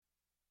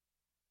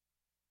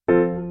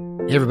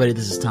Hey everybody,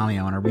 this is Tommy.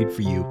 I want to read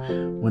for you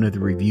one of the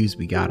reviews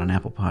we got on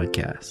Apple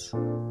Podcasts.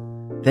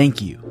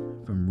 Thank you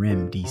from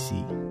Rim DC.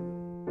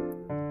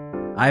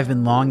 I've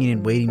been longing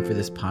and waiting for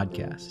this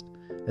podcast.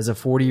 As a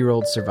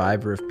 40-year-old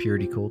survivor of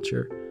purity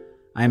culture,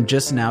 I am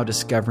just now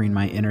discovering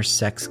my inner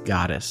sex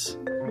goddess,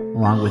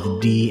 along with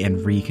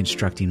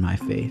reconstructing my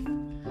faith.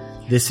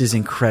 This is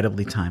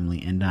incredibly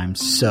timely, and I'm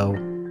so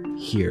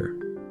here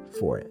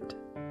for it.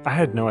 I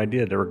had no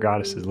idea there were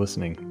goddesses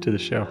listening to the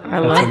show. I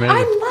love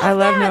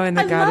knowing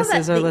that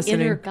goddesses are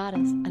listening. Inner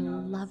goddess. I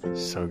love it.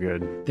 So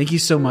good. Thank you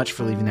so much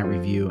for leaving that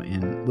review.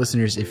 And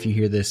listeners, if you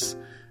hear this,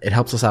 it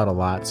helps us out a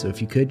lot. So if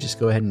you could just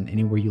go ahead and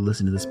anywhere you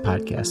listen to this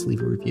podcast,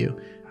 leave a review.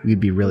 We'd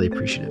be really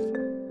appreciative.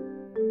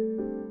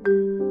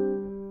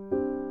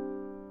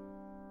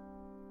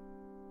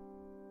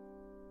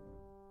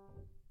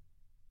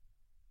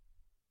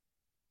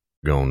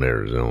 Going to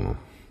Arizona. Why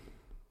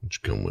don't you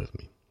come with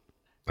me?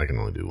 I can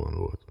only do one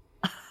voice.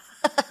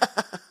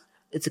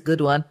 It's a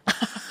good one.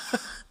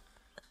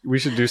 We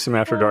should do some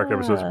After Dark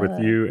episodes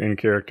with you in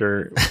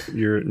character,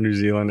 your New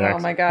Zealand accent.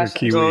 Oh my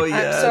gosh. Your Kiwi. Oh,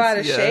 yes, I'm so out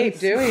of shape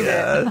doing it.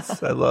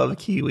 Yes, I love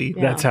Kiwi.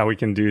 That's how we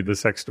can do the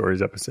sex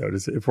stories episode.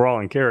 Is if we're all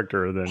in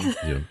character, then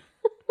Yeah.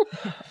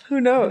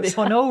 Who knows? They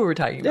don't know what we're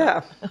talking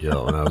about. Yeah.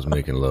 Yo, when I was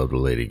making love to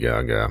Lady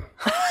Gaga,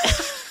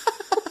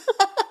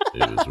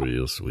 it was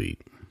real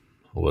sweet.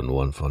 Wasn't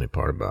one funny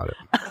part about it.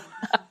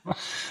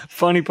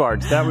 funny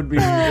parts. That would be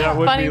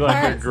Funny like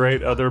parts. a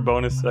great other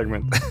bonus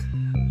segment.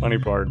 Funny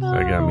parts.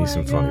 I got me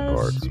some funny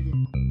parts.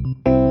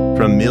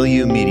 From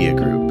Milieu Media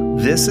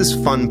Group, this is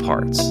Fun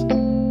Parts,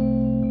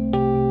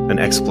 an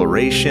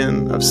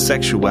exploration of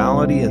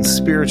sexuality and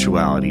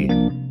spirituality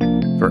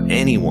for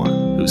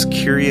anyone who's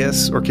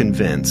curious or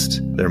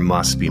convinced there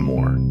must be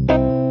more.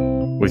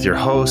 With your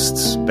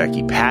hosts,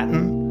 Becky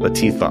Patton,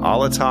 Latifa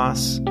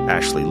Alatas,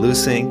 Ashley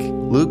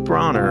Lusink, Luke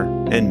Bronner,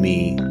 and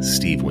me,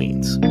 Steve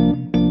Weens.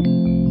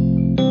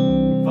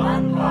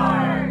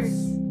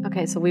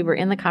 Okay, so we were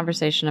in the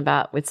conversation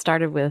about,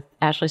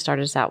 Ashley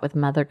started us out with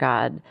Mother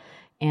God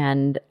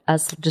and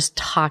us just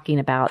talking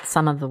about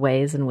some of the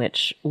ways in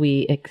which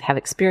we have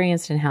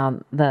experienced and how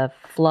the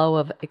flow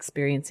of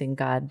experiencing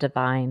God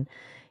divine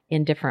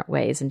in different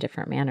ways, in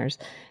different manners.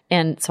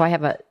 And so I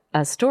have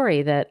a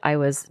story that I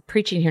was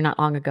preaching here not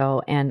long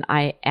ago, and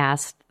I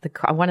asked,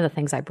 one of the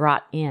things I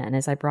brought in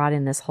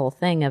this whole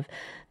thing of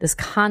this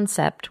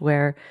concept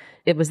where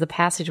it was the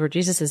passage where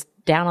Jesus is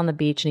down on the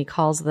beach and he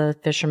calls the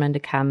fishermen to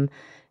come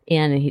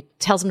in and he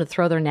tells them to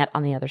throw their net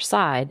on the other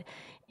side.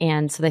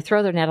 And so they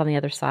throw their net on the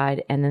other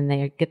side and then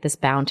they get this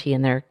bounty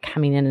and they're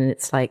coming in and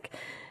it's like,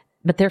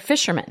 but they're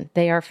fishermen.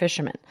 They are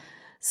fishermen.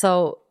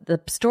 So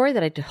the story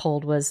that I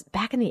told was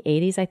back in the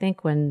 80s, I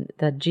think, when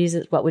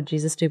the What Would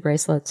Jesus Do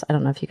bracelets. I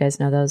don't know if you guys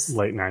know those.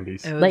 Late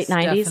 90s. It was Late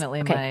 90s?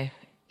 definitely Okay. my...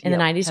 In the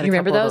 90s, you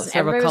remember those?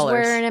 Everybody was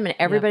wearing them and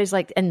everybody's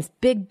like, and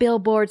big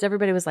billboards,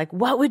 everybody was like,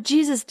 what would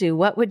Jesus do?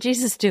 What would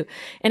Jesus do?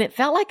 And it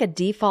felt like a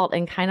default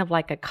and kind of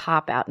like a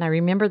cop out. And I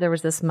remember there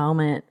was this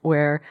moment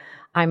where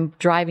I'm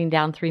driving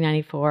down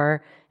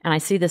 394 and I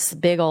see this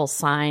big old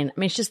sign. I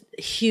mean, it's just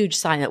a huge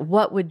sign that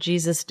what would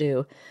Jesus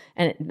do?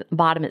 And at the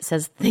bottom it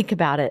says, think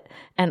about it.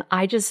 And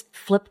I just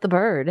flipped the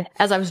bird.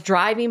 As I was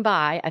driving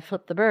by, I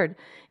flipped the bird.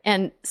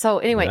 And so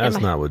anyway. That's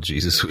not what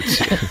Jesus would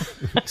do.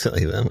 I'll tell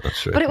you that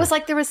much. Right? But it was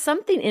like there was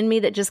something in me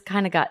that just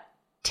kind of got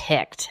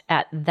ticked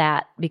at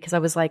that because I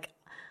was like,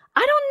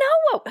 I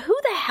don't know who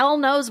the hell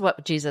knows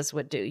what Jesus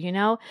would do, you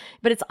know?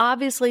 But it's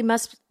obviously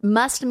must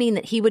mean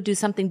that he would do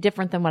something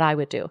different than what I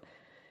would do.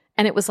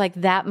 And it was like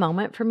that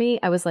moment for me.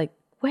 I was like,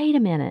 wait a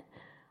minute.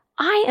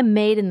 I am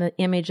made in the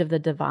image of the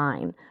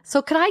divine.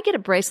 So could I get a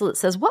bracelet that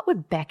says, what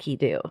would Becky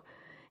do?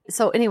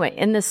 So anyway,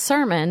 in this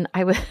sermon,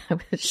 I was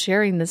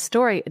sharing this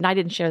story, and I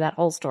didn't share that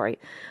whole story.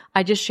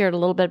 I just shared a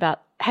little bit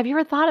about, have you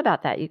ever thought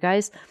about that, you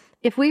guys?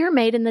 If we are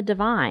made in the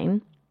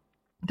divine,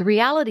 the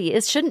reality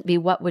is shouldn't be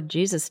what would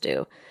Jesus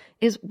do,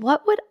 is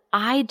what would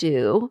I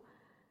do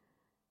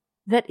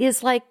that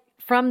is like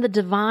from the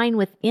divine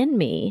within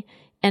me,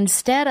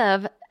 instead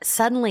of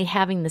suddenly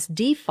having this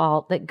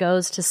default that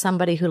goes to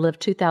somebody who lived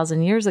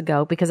 2,000 years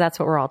ago, because that's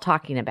what we're all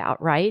talking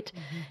about, right?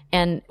 Mm-hmm.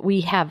 And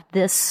we have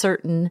this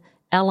certain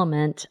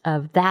element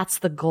of that's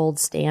the gold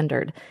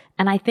standard.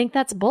 And I think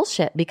that's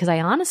bullshit, because I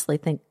honestly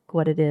think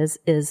what it is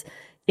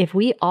if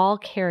we all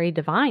carry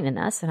divine in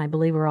us, and I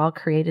believe we're all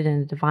created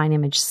in a divine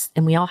image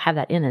and we all have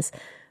that in us,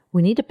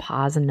 we need to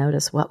pause and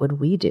notice, what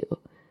would we do?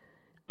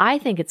 I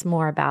think it's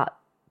more about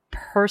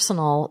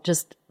personal,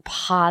 just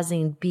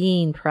pausing,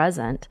 being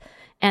present.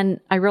 And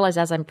I realize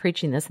as I'm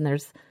preaching this, and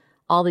there's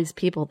all these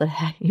people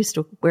that used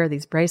to wear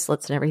these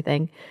bracelets and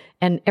everything.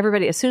 And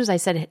everybody, as soon as I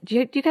said,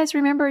 do you guys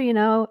remember,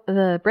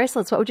 the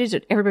bracelets? What would you do?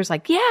 Everybody's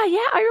like, yeah,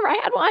 I remember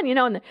I had one,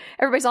 and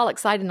everybody's all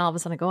excited. And all of a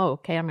sudden I go, oh,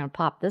 okay, I'm going to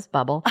pop this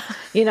bubble,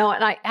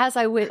 and as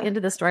I went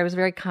into the story, I was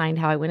very kind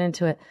how I went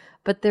into it.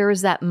 But there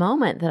was that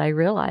moment that I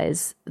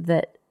realized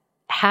that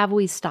have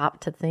we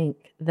stopped to think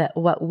that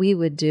what we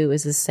would do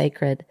is as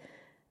sacred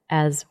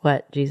as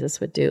what Jesus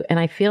would do? And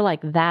I feel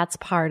like that's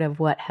part of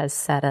what has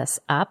set us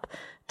up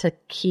to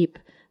keep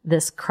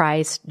this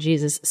Christ,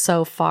 Jesus,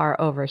 so far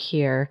over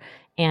here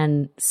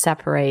and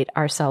separate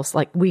ourselves.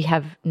 Like we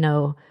have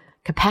no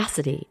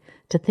capacity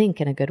to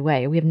think in a good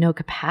way. We have no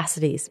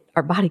capacities.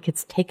 Our body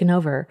gets taken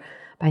over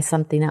by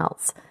something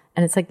else.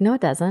 And it's like, no,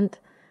 it doesn't.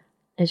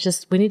 It's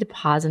just, we need to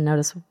pause and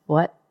notice,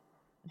 what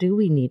do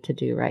we need to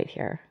do right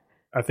here?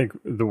 I think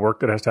the work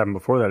that has to happen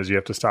before that is you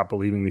have to stop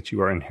believing that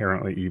you are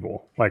inherently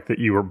evil, like that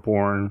you were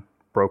born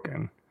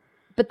broken.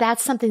 But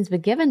that's something's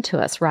been given to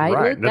us, right?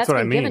 Right. Luke? That's what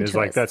I mean. Is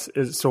like us.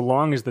 so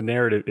long as the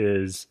narrative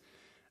is,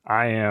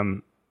 I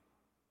am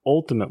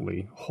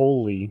ultimately,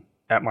 wholly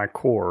at my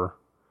core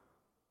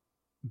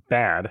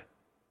bad,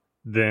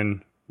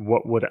 then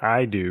what would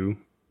I do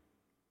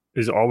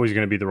is always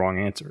going to be the wrong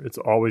answer. It's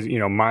always,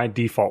 my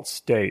default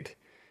state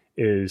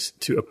is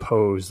to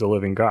oppose the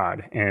living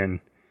God. And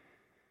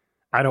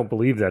I don't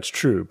believe that's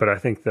true, but I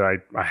think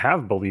that I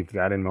have believed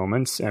that in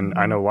moments. And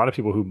I know a lot of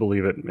people who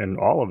believe it in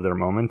all of their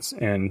moments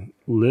and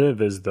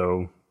live as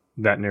though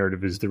that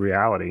narrative is the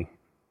reality.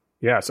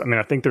 Yes. I mean,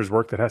 I think there's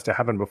work that has to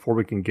happen before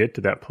we can get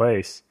to that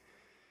place,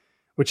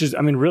 which is,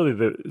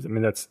 really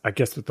that's, I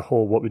guess that the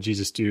whole, what would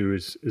Jesus do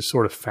is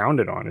sort of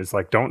founded on, is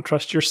like, don't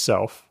trust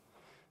yourself.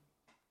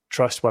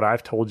 Trust what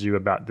I've told you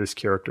about this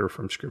character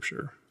from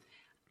Scripture.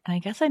 I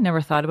guess I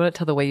never thought about it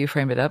till the way you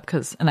framed it up.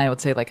 And I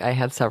would say, like, I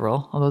had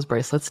several of those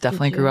bracelets,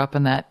 definitely grew up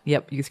in that,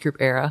 youth group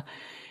era.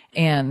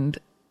 And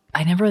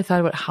I never really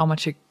thought about how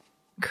much it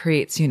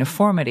creates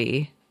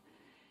uniformity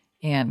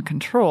and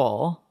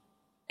control,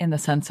 in the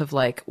sense of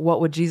like,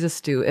 what would Jesus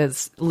do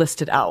is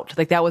listed out.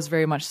 Like that was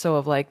very much so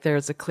of like,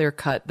 there's a clear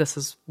cut, this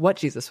is what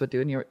Jesus would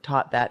do. And you were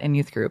taught that in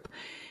youth group.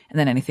 And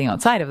then anything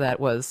outside of that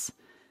was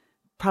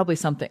probably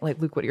something like,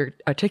 Luke, what you're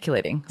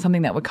articulating,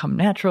 something that would come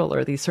natural,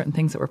 or these certain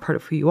things that were part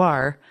of who you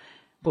are,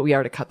 but we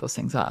are to cut those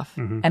things off.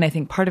 Mm-hmm. And I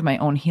think part of my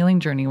own healing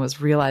journey was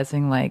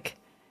realizing like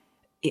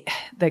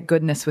that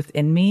goodness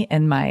within me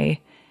and my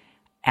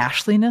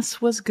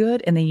Ashliness was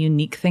good, and the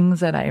unique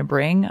things that I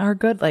bring are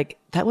good. Like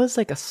that was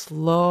like a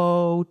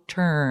slow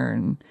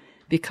turn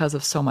because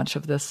of so much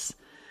of this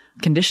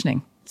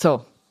conditioning.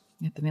 So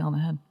you hit the nail on the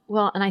head.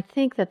 Well, and I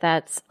think that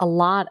that's a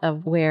lot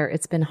of where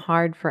it's been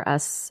hard for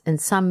us in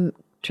some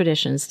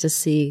traditions to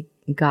see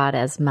God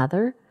as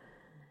mother,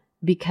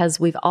 because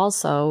we've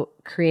also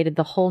created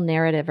the whole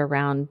narrative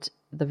around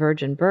the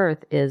virgin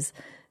birth is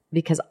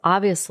because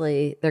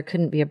obviously there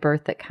couldn't be a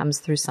birth that comes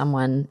through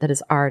someone that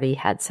has already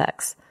had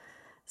sex.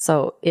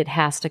 So it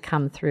has to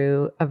come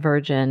through a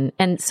virgin.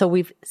 And so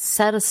we've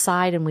set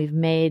aside and we've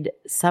made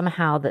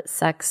somehow that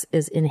sex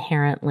is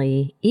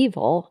inherently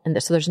evil.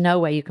 And so there's no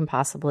way you can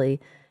possibly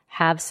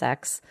have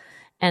sex.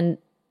 And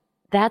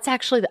that's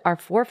actually, our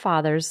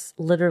forefathers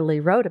literally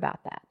wrote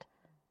about that.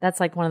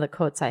 That's like one of the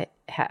quotes I'm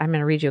going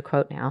to read you a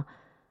quote now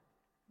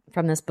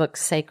from this book,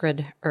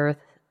 Sacred Earth,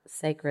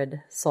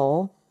 Sacred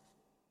Soul.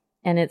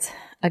 And it's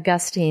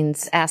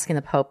Augustine's asking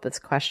the Pope this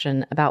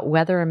question about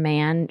whether a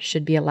man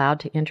should be allowed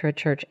to enter a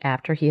church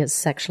after he has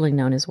sexually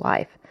known his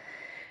wife.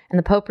 And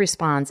the Pope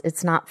responds,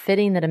 "It's not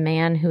fitting that a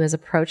man who has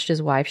approached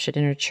his wife should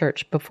enter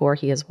church before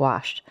he is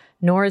washed,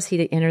 nor is he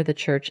to enter the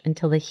church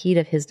until the heat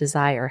of his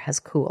desire has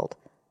cooled."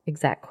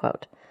 Exact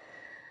quote.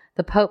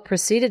 The Pope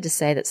proceeded to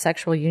say that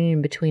sexual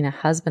union between a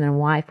husband and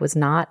wife was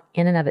not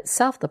in and of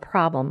itself the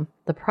problem.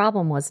 The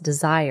problem was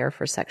desire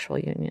for sexual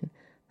union.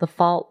 The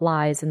fault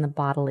lies in the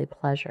bodily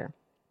pleasure.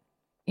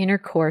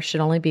 Intercourse should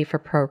only be for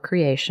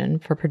procreation,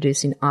 for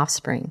producing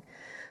offspring.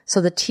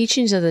 So the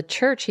teachings of the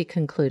church, he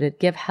concluded,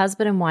 give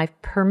husband and wife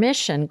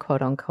permission,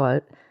 quote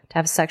unquote, to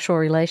have sexual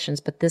relations,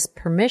 but this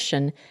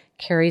permission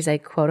carries a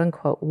quote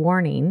unquote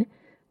warning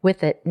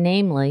with it,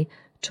 namely,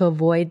 to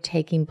avoid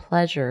taking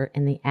pleasure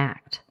in the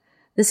act.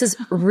 This is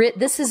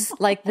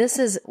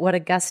what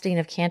Augustine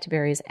of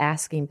Canterbury is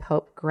asking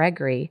Pope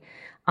Gregory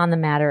on the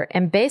matter.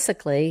 And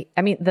basically,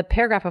 the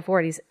paragraph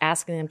before it, he's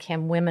asking them,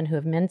 can women who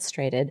have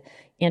menstruated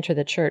enter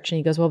the church? And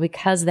he goes, well,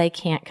 because they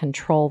can't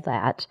control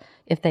that.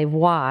 If they've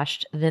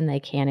washed, then they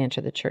can't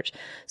enter the church.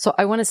 So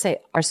I want to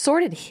say our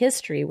sordid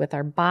history with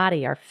our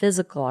body, our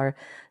physical, our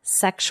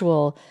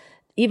sexual,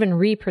 even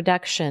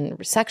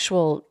reproduction,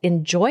 sexual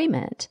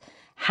enjoyment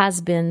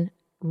has been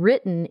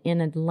written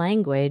in a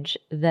language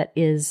that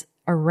is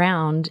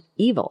around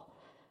evil.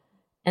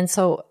 And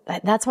so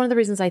that's one of the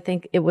reasons I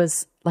think it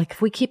was like,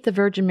 if we keep the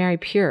Virgin Mary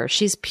pure,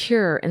 she's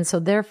pure. And so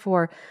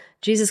therefore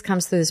Jesus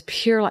comes through this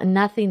pure light,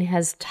 nothing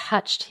has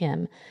touched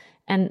him.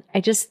 And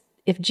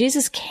if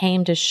Jesus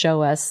came to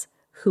show us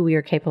who we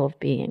are capable of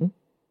being,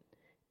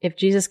 if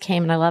Jesus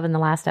came, and I love in the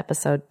last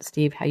episode,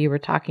 Steve, how you were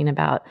talking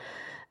about,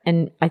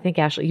 and I think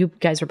Ashley, you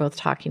guys were both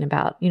talking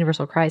about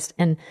universal Christ.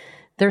 And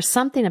there's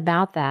something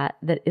about that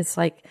it's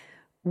like,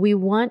 we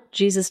want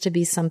Jesus to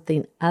be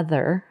something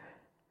other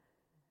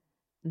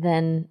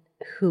than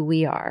who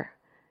we are.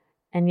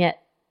 And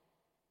yet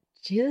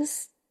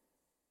Jesus,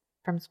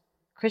 from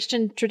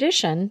Christian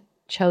tradition,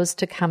 chose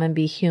to come and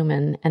be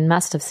human and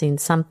must have seen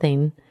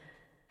something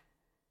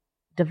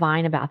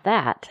divine about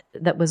that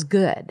was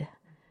good.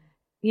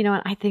 And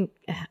I think,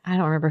 I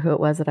don't remember who it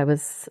was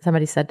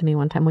somebody said to me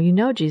one time,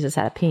 well, Jesus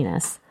had a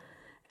penis.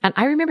 And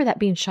I remember that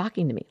being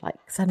shocking to me, like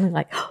suddenly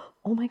like,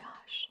 oh my gosh,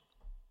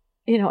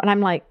 and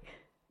I'm like,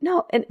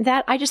 no. And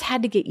that I just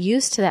had to get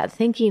used to that,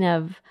 thinking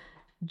of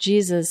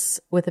Jesus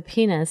with a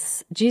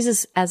penis.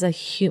 Jesus as a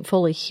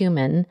fully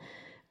human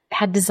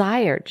had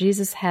desire.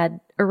 Jesus had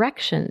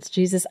erections.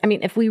 Jesus, I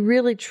mean, if we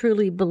really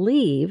truly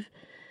believe,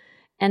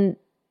 and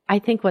I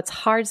think what's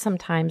hard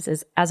sometimes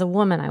is, as a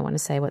woman, I want to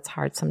say what's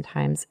hard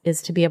sometimes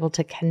is to be able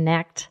to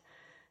connect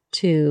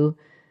to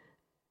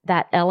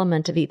that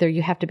element of either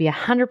you have to be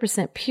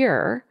 100%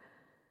 pure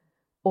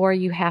or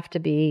you have to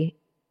be,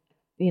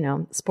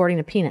 sporting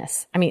a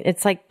penis. I mean,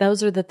 it's like,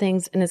 those are the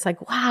things. And it's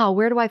like, wow,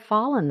 where do I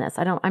fall in this?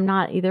 I'm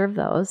not either of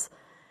those.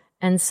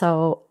 And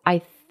so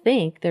I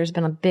think there's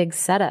been a big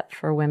setup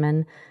for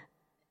women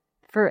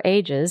for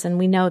ages. And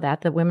we know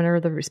that women are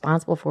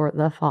responsible for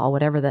the fall,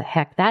 whatever the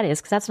heck that is,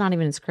 because that's not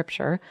even in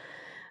scripture.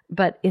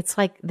 But it's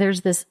like,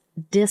 there's this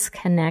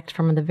disconnect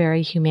from the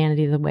very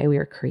humanity of the way we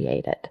were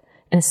created.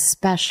 And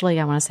especially,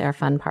 I want to say, our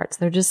fun parts.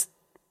 There's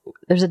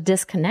a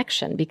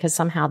disconnection because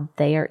somehow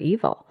they are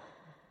evil.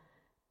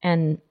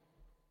 And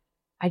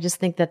I just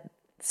think that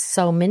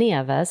so many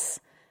of us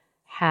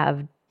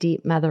have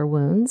deep mother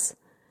wounds,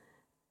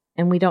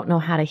 and we don't know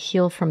how to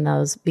heal from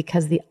those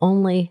because the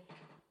only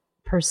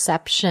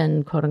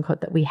perception, quote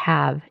unquote, that we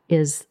have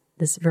is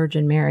this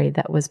Virgin Mary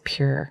that was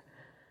pure.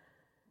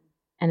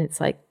 And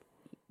it's like,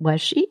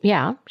 was she?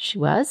 Yeah, she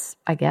was,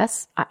 I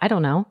guess. I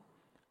don't know.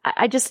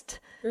 I just...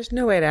 There's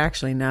no way to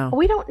actually know.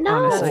 We don't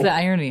know. Honestly. That's the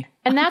irony.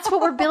 And that's what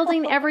we're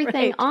building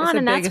everything on.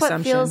 And that's what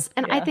assumption. Feels,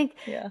 and I think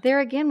there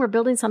again, we're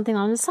building something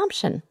on an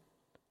assumption.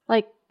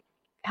 Like,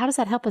 how does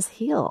that help us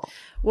heal?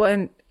 Well,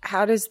 and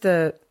how does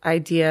the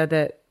idea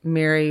that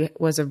Mary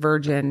was a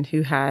virgin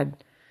who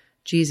had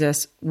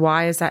Jesus,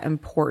 why is that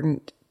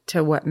important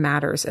to what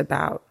matters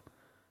about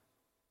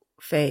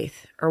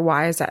faith? Or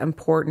why is that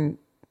important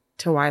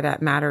to why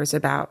that matters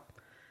about,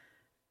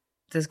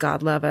 does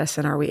God love us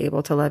and are we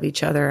able to love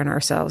each other and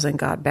ourselves and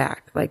God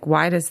back? Like,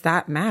 why does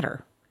that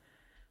matter?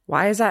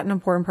 Why is that an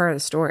important part of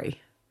the story?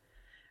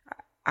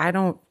 I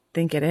don't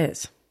think it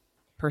is,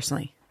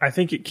 personally. I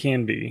think it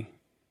can be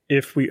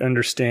if we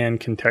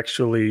understand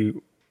contextually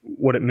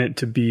what it meant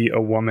to be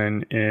a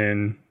woman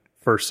in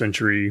first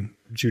century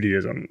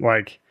Judaism.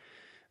 Like,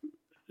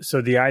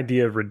 so the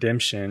idea of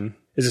redemption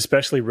is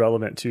especially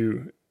relevant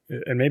to,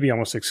 and maybe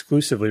almost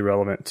exclusively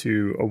relevant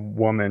to, a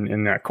woman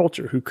in that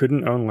culture who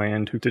couldn't own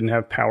land, who didn't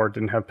have power,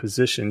 didn't have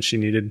position. She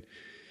needed,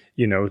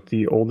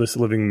 the oldest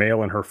living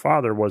male, and her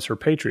father was her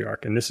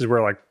patriarch. And this is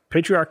where, like,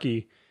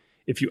 patriarchy,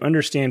 if you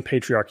understand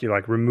patriarchy,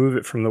 like, remove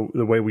it from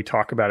the way we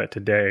talk about it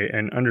today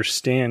and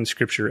understand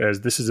scripture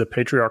as this is a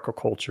patriarchal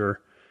culture,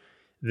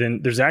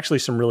 then there's actually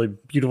some really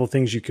beautiful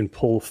things you can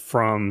pull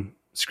from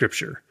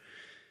scripture.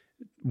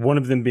 One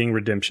of them being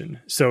redemption.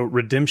 So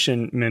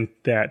redemption meant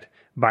that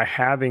by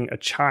having a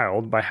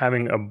child, by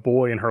having a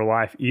boy in her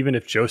life, even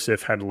if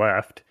Joseph had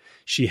left,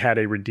 she had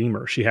a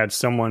redeemer. She had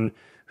someone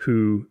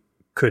who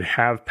could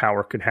have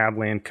power, could have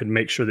land, could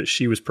make sure that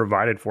she was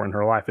provided for in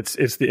her life.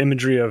 It's the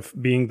imagery of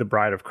being the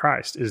bride of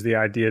Christ, is the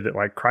idea that,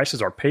 like, Christ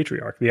is our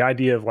patriarch. The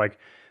idea of, like,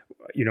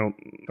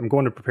 I'm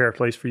going to prepare a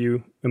place for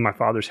you in my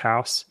Father's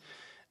house.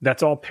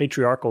 That's all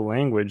patriarchal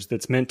language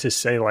that's meant to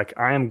say, like,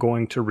 I am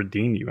going to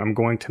redeem you. I'm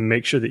going to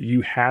make sure that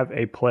you have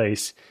a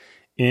place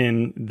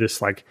in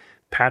this, like,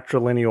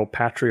 patrilineal,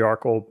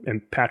 patriarchal,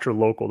 and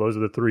patrilocal. Those are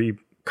the three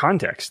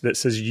contexts that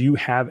says you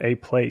have a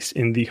place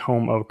in the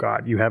home of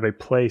God. You have a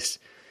place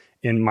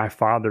in my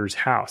Father's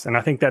house. And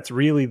I think that's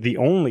really the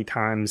only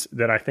times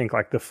that I think,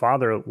 like, the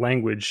father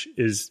language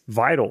is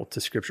vital to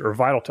scripture, or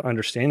vital to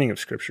understanding of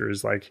scripture,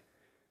 is like,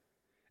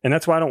 and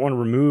that's why I don't want to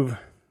remove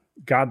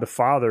God the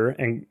Father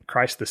and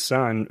Christ the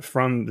Son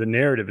from the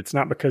narrative. It's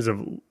not because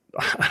of,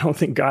 I don't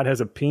think God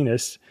has a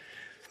penis,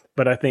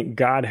 but I think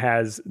God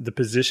has the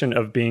position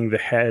of being the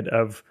head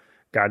of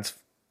God's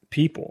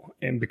people.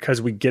 And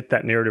because we get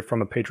that narrative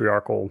from a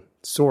patriarchal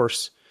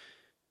source,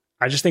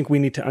 I just think we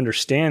need to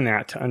understand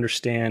that to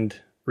understand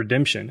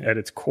redemption at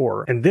its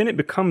core. And then it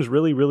becomes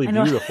really, really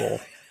beautiful.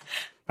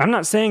 I'm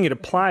not saying it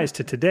applies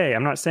to today.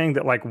 I'm not saying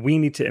that, like, we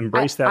need to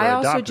embrace that or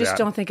adopt that. I also just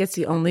don't think it's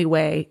the only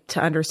way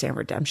to understand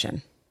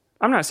redemption.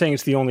 I'm not saying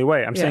it's the only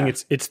way. I'm saying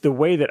it's the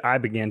way that I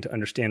began to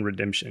understand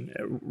redemption.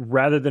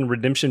 Rather than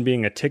redemption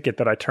being a ticket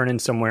that I turn in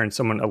somewhere and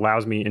someone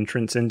allows me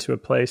entrance into a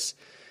place,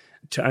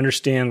 to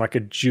understand, like,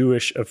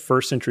 a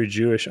first century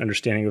Jewish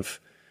understanding of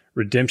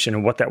redemption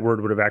and what that word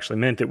would have actually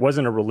meant. It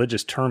wasn't a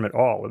religious term at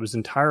all. It was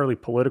entirely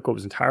political. It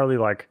was entirely,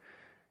 like,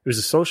 it was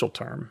a social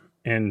term.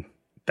 And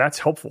that's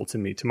helpful to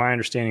me, to my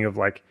understanding of,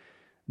 like,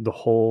 the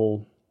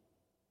whole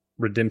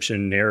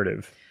redemption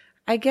narrative.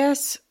 I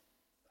guess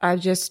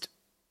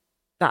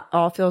that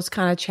all feels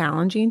kind of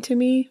challenging to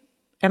me.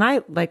 And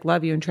I, like,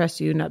 love you and trust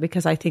you, not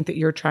because I think that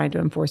you're trying to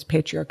enforce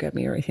patriarchy on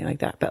me or anything like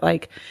that. But,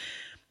 like,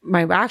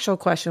 my actual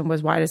question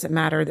was, why does it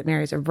matter that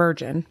Mary's a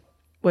virgin?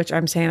 Which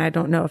I'm saying I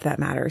don't know if that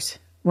matters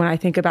when I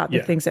think about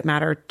the things that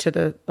matter to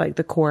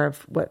the core of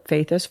what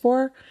faith is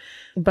for.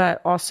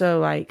 But also,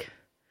 like,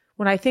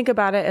 when I think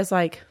about it as,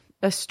 like,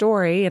 a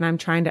story and I'm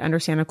trying to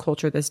understand a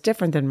culture that's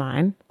different than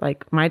mine,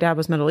 like my dad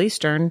was Middle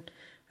Eastern,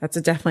 that's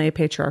definitely a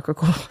patriarchal,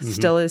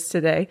 still is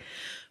today,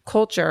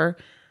 culture,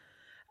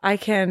 I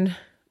can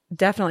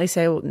definitely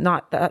say, well,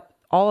 not that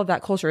all of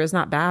that culture is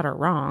not bad or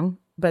wrong,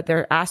 but there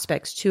are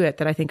aspects to it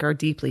that I think are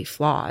deeply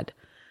flawed,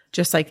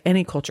 just like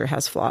any culture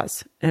has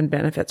flaws and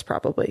benefits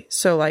probably.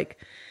 So like,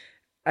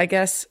 I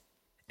guess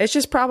it's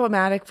just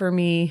problematic for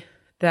me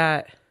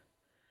that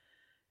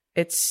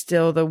it's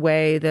still the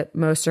way that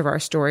most of our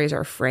stories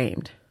are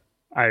framed.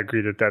 I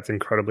agree that that's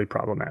incredibly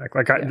problematic.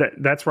 Like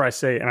that's where I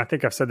say, and I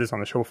think I've said this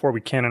on the show before,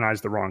 we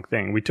canonized the wrong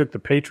thing. We took the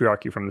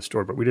patriarchy from the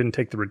story, but we didn't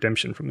take the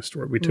redemption from the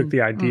story. We took the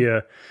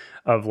idea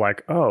of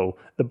like, oh,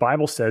 the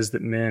Bible says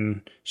that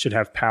men should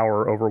have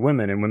power over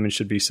women and women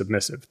should be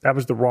submissive. That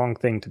was the wrong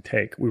thing to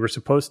take. We were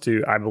supposed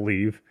to, I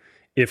believe,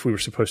 if we were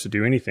supposed to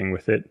do anything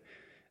with it,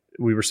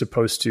 we were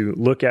supposed to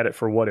look at it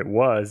for what it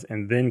was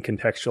and then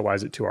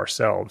contextualize it to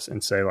ourselves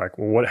and say like,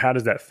 well, how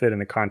does that fit in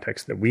the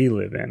context that we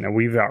live in? And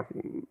we've I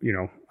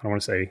do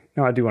want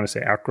to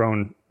say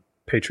outgrown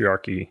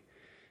patriarchy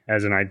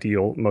as an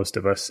ideal, most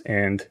of us.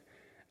 And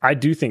I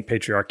do think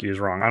patriarchy is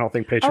wrong. I don't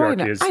think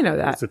patriarchy is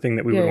the thing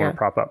that we would want to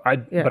prop up.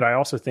 But I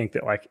also think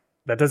that like,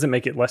 that doesn't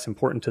make it less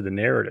important to the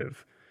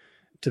narrative,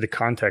 to the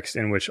context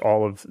in which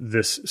all of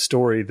this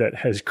story that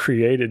has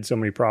created so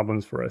many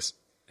problems for us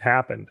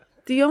happened.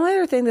 The only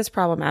other thing that's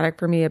problematic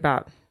for me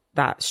about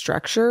that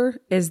structure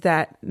is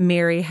that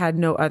Mary had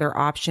no other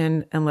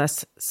option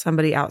unless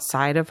somebody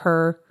outside of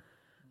her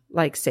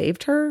like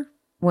saved her.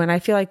 When I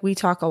feel like we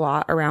talk a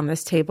lot around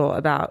this table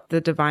about the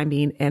divine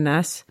being in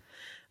us,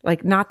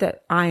 like not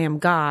that I am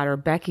God or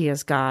Becky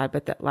is God,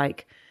 but that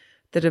like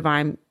the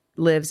divine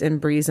lives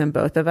and breathes in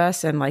both of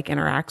us and like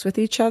interacts with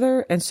each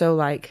other. And so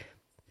like,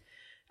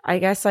 I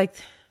guess like,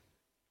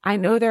 I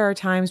know there are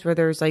times where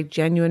there's like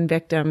genuine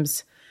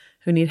victims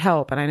who need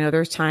help. And I know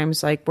there's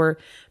times like where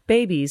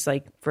babies,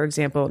 like for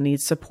example,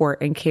 need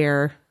support and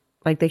care.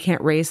 Like they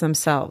can't raise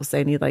themselves.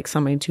 They need like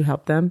somebody to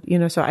help them, you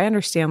know? So I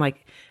understand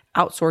like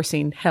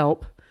outsourcing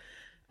help,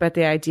 but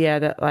the idea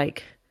that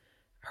like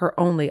her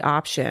only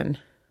option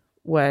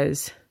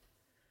was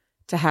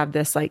to have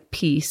this like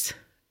peace,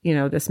 you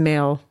know, this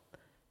male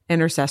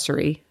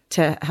intercessory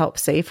to help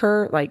save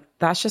her. Like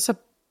that's just a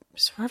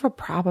sort of a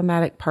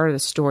problematic part of the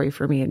story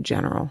for me in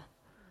general.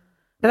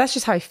 But that's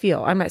just how I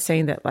feel. I'm not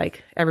saying that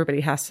like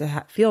everybody has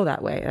to feel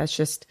that way. That's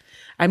just,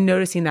 I'm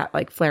noticing that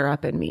like flare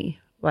up in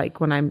me, like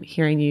when I'm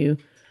hearing you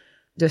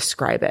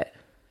describe it,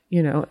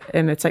 you know,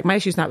 and it's like, my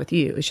issue's not with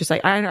you. It's just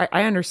like,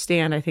 I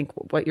understand, I think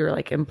what you're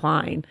like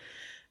implying,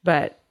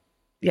 but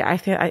yeah, I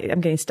feel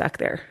I'm getting stuck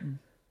there.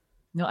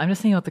 No, I'm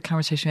just thinking about the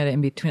conversation we had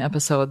in between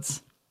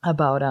episodes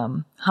about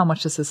how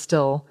much this is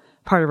still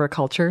part of our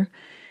culture.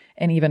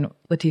 And even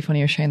Latif, when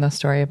you were sharing the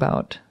story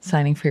about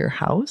signing for your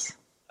house.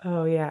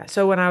 Oh, yeah.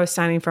 So when I was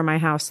signing for my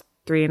house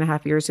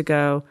 3.5 years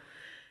ago,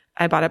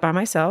 I bought it by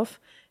myself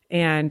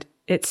and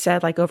it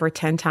said like over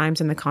 10 times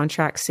in the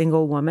contract,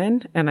 single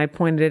woman. And I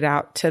pointed it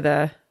out to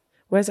the,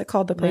 what is it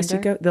called? The place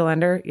lender? you go, the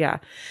lender. Yeah.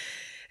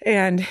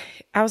 And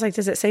I was like,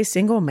 does it say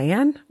single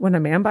man when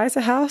a man buys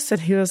a house? And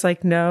he was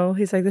like, no.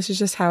 He's like, this is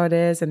just how it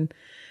is. And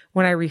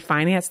when I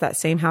refinanced that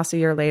same house a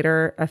year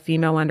later, a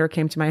female lender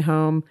came to my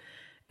home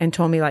and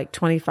told me like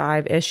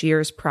 25-ish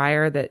years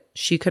prior that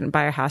she couldn't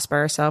buy a house by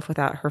herself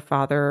without her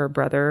father or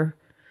brother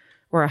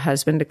or a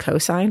husband to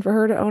co-sign for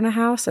her to own a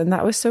house. And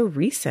that was so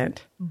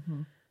recent.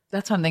 Mm-hmm.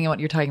 That's what I'm thinking what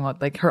you're talking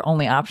about, like her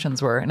only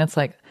options were. And it's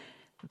like,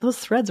 those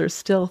threads are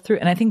still through.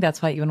 And I think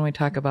that's why even when we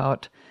talk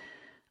about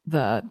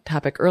the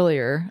topic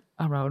earlier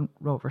around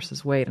Roe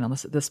versus Wade and all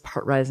this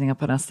part rising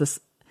up on us,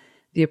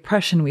 the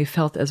oppression we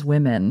felt as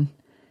women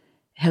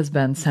has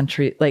been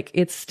century, like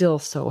it's still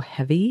so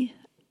heavy,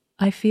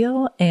 I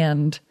feel.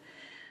 And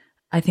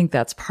I think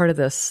that's part of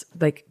this,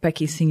 like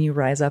Becky, seeing you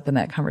rise up in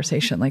that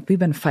conversation. Like we've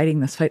been fighting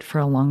this fight for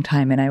a long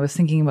time. And I was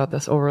thinking about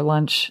this over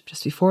lunch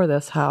just before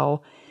this,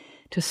 how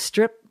to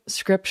strip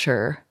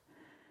scripture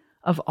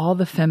of all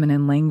the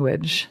feminine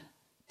language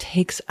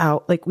takes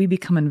out, like we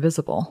become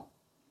invisible.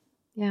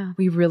 Yeah.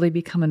 We really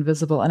become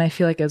invisible. And I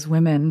feel like as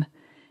women,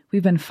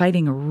 we've been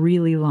fighting a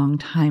really long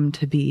time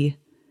to be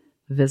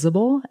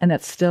visible. And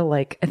that's still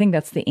like, I think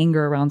that's the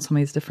anger around some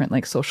of these different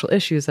like social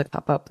issues that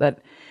pop up, that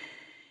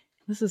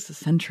this is a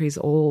centuries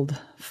old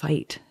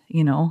fight,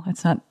 you know,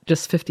 it's not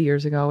just 50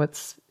 years ago.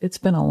 It's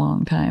been a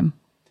long time.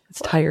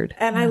 It's tired.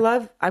 And I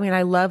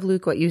love,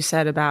 Luke, what you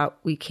said about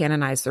we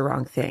canonize the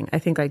wrong thing. I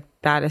think like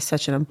that is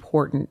such an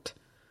important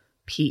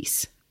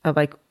piece of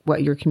like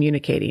what you're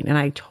communicating. And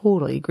I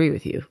totally agree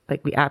with you.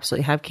 Like we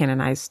absolutely have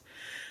canonized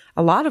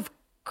a lot of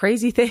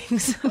crazy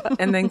things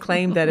and then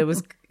claimed that it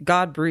was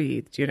God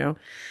breathed, you know?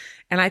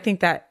 And I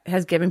think that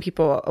has given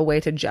people a way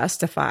to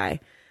justify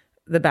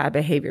the bad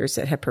behaviors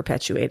that have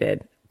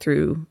perpetuated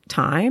through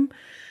time.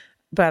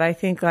 But I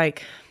think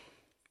like,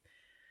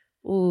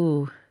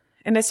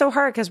 and it's so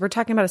hard because we're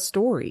talking about a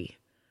story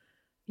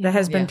that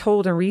has been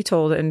told and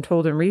retold and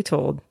told and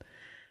retold,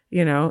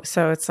 you know?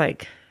 So it's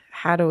like,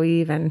 how do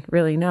we even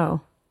really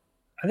know?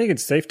 I think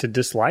it's safe to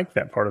dislike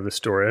that part of the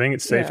story. I think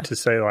it's safe to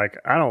say, like,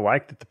 I don't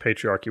like that the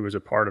patriarchy was a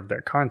part of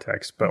that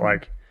context, but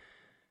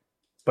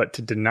but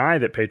to deny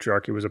that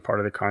patriarchy was a part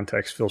of the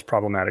context feels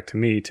problematic to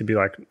me. To be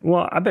like,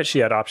 well, I bet she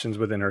had options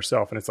within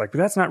herself. And it's like, but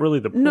that's not really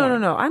the point.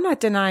 No. I'm not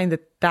denying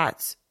that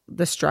that's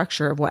the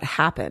structure of what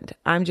happened.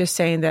 I'm just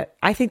saying that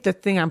I think the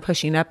thing I'm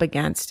pushing up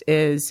against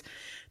is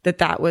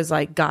that was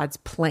like God's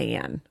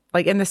plan.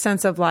 Like in the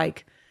sense of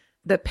like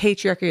the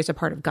patriarchy is a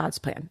part of God's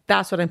plan.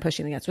 That's what I'm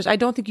pushing against, which I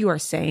don't think you are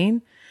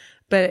saying,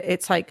 but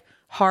it's like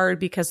hard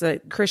because the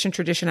Christian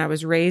tradition I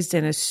was raised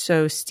in is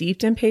so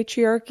steeped in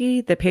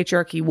patriarchy that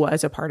patriarchy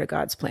was a part of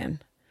God's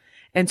plan.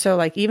 And so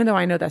like, even though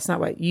I know that's not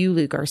what you,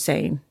 Luke, are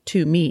saying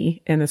to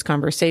me in this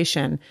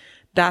conversation,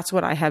 that's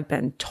what I have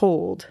been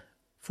told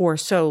for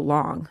so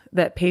long,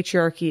 that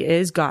patriarchy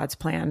is God's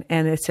plan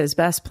and it's his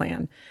best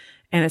plan.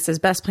 And it's his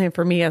best plan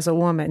for me as a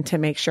woman to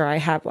make sure I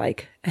have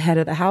like a head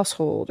of the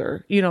household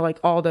or, you know, like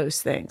all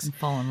those things. And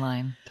fall in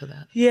line to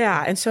that.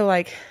 Yeah. And so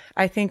like,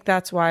 I think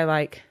that's why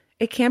like,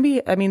 it can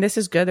be, I mean, this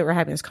is good that we're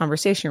having this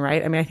conversation,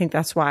 right? I mean, I think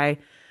that's why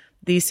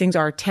these things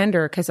are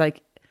tender, because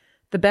like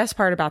the best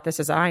part about this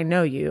is I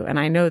know you and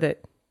I know that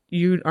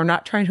you are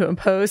not trying to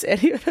impose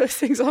any of those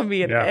things on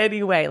me in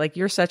any way. Like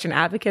you're such an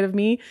advocate of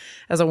me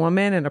as a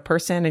woman and a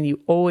person, and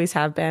you always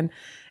have been,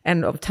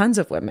 and of tons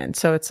of women.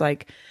 So it's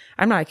like,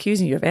 I'm not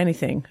accusing you of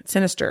anything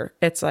sinister.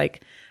 It's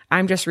like,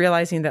 I'm just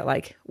realizing that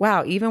like,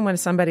 wow, even when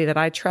somebody that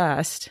I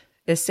trust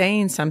is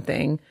saying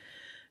something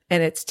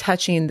and it's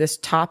touching this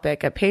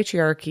topic of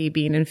patriarchy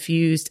being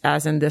infused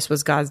as in this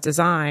was God's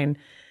design,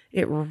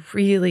 it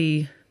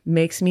really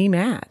makes me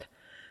mad.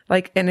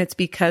 Like, and it's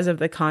because of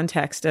the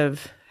context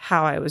of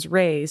how I was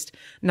raised,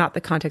 not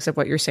the context of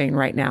what you're saying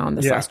right now in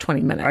this last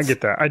 20 minutes. I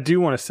get that. I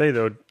do want to say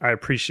though, I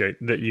appreciate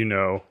that, you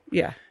know,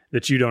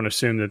 that you don't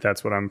assume that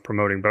that's what I'm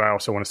promoting, but I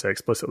also want to say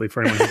explicitly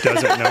for anyone who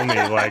doesn't know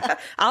me, like,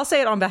 I'll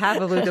say it on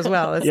behalf of Luke as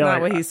well. It's not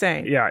what he's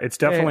saying. Yeah, it's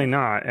definitely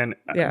not. And,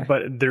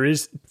 but there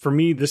is, for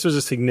me, this was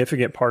a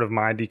significant part of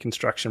my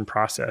deconstruction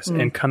process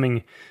and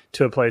coming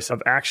to a place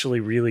of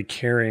actually really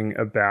caring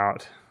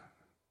about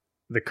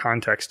the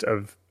context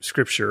of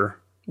scripture.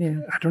 Yeah.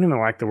 I don't even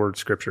like the word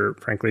scripture,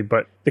 frankly,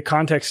 but the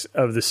context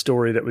of the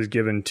story that was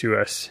given to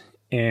us.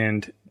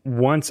 And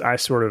once I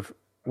sort of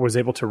was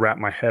able to wrap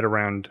my head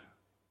around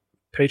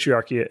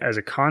patriarchy as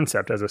a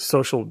concept, as a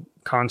social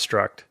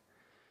construct,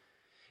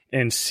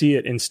 and see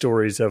it in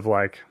stories of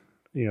like,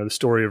 you know, the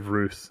story of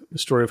Ruth, the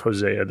story of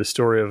Hosea, the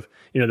story of,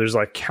 you know, there's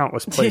like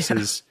countless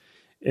places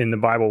in the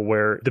Bible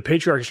where the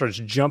patriarchy starts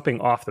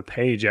jumping off the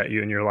page at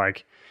you and you're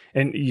like,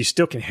 and you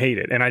still can hate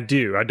it. And I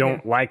do. I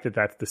don't like that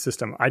that's the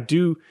system. I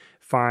do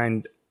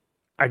find,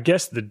 I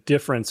guess the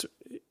difference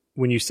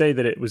when you say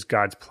that it was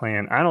God's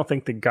plan, I don't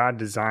think that God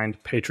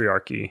designed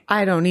patriarchy.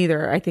 I don't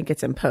either. I think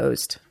it's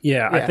imposed.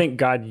 Yeah, I think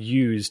God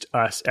used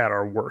us at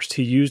our worst.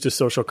 He used a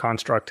social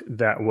construct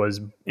that was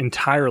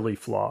entirely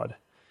flawed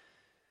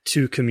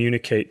to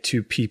communicate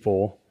to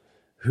people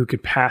who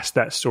could pass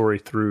that story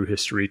through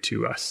history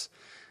to us,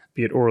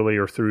 be it orally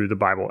or through the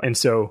Bible. And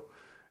so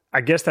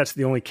I guess that's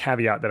the only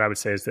caveat that I would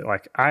say is that,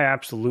 like, I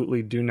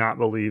absolutely do not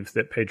believe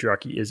that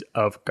patriarchy is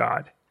of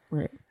God.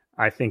 Right.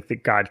 I think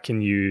that God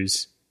can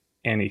use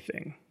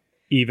anything,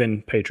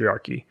 even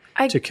patriarchy,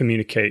 to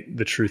communicate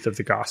the truth of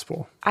the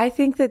gospel. I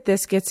think that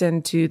this gets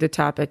into the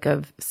topic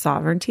of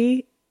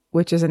sovereignty,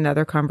 which is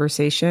another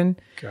conversation.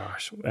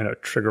 Gosh, and a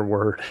trigger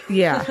word.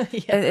 Yeah.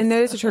 Yes. And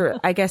that is true.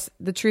 I guess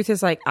the truth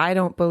is, like, I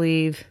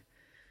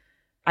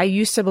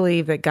used to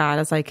believe that God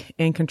is like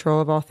in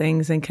control of all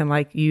things and can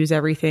like use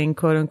everything,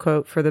 quote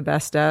unquote, for the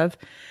best of.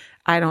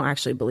 I don't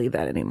actually believe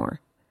that anymore.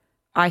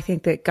 I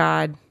think that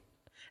God,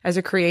 as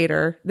a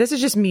creator, this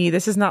is just me.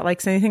 This is not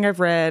like anything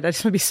I've read. I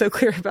just want to be so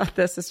clear about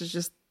this. This is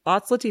just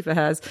thoughts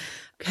Latifa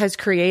has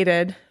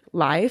created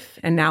life,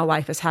 and now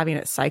life is having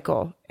its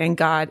cycle, and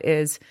God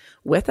is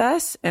with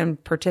us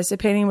and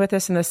participating with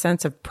us in the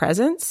sense of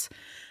presence,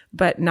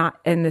 but not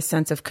in the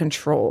sense of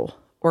control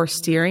or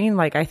steering.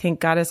 Like, I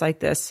think God is like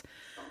this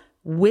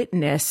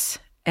witness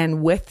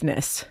and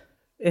withness,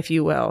 if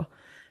you will,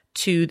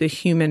 to the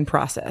human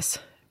process.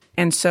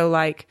 And so,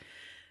 like,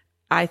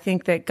 I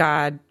think that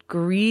God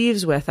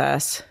grieves with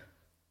us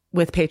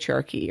with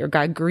patriarchy, or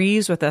God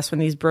grieves with us when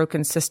these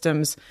broken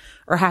systems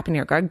are happening,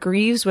 or God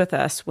grieves with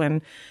us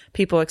when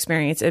people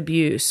experience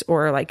abuse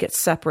or like get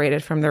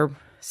separated from their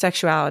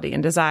sexuality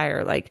and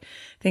desire. Like,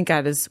 I think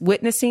God is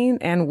witnessing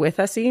and with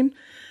using,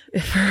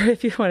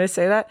 if you want to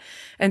say that.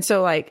 And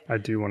so, like, I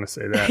do want to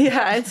say that.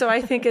 Yeah. And so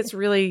I think it's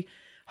really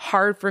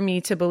hard for me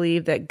to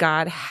believe that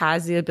God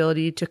has the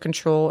ability to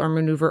control or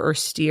maneuver or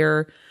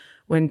steer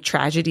when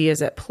tragedy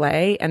is at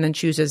play and then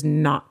chooses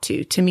not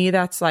to. To me,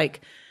 that's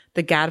like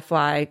the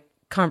gadfly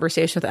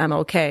conversation with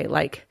MLK,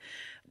 like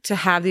to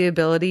have the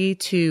ability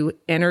to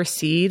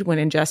intercede when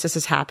injustice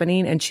is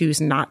happening and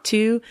choose not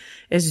to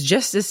is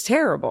just as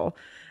terrible.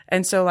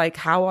 And so, like,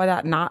 how will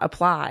that not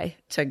apply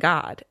to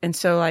God? And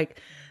so, like,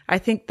 I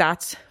think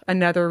that's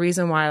another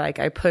reason why, like,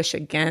 I push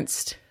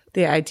against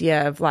the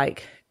idea of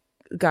like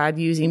God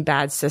using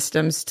bad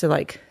systems to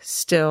like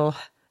still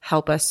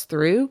help us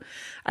through.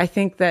 I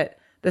think that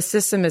the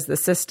system is the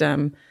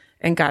system,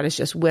 and God is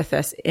just with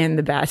us in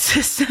the bad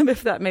system,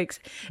 if that makes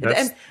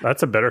sense.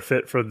 That's a better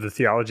fit for the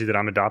theology that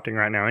I'm adopting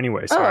right now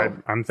anyway. So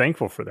I'm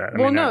thankful for that.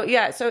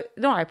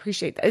 I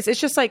appreciate that. It's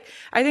just like,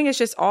 I think it's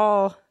just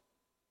all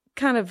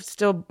kind of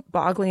still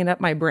boggling up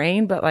my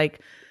brain, but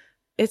like,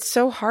 it's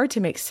so hard to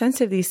make sense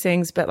of these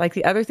things. But like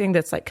the other thing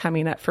that's like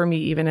coming up for me,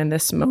 even in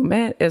this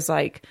moment, is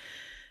like,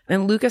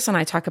 and Lucas and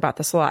I talk about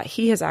this a lot.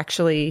 He has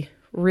actually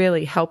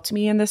really helped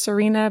me in this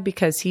arena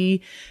because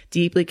he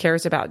deeply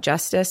cares about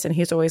justice, and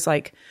he's always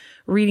like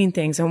reading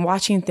things and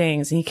watching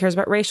things, and he cares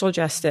about racial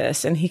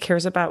justice, and he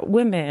cares about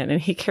women,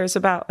 and he cares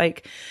about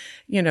like,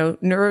 you know,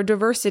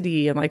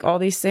 neurodiversity and like all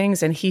these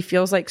things, and he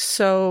feels like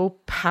so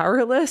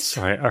powerless.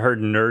 Sorry, I heard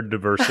nerd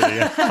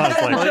diversity. I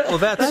was like, well,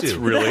 that's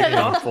really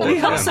thoughtful. We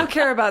also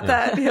care about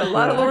that. Yeah, a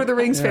lot of Lord of the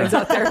Rings fans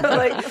out there,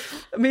 like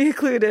me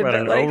included. What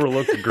an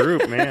overlooked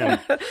group, man.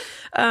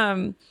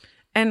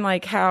 And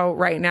like how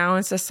right now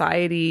in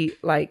society,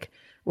 like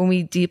when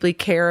we deeply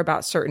care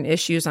about certain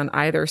issues on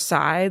either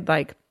side,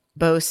 like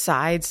both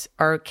sides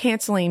are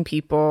canceling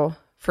people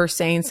for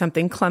saying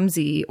something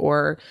clumsy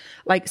or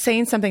like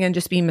saying something and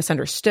just being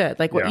misunderstood.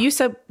 Like what you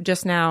said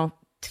just now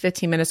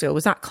 15 minutes ago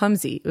was not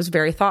clumsy. It was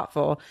very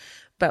thoughtful,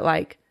 but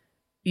like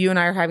you and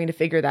I are having to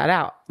figure that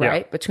out,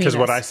 right? Between us. Because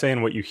what I say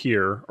and what you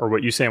hear, or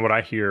what you say and what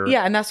I hear.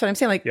 Yeah. And that's what I'm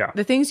saying. Like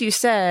the things you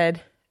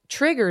said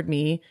triggered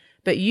me,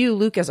 but you,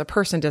 Luke, as a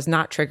person does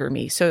not trigger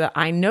me. So that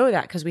I know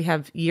that because we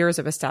have years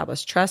of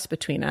established trust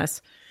between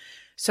us.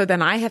 So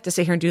then I have to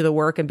sit here and do the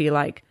work and be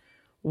like,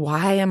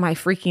 why am I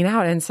freaking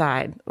out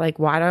inside? Like,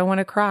 why do I want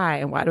to cry?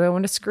 And why do I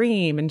want to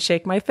scream and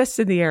shake my fists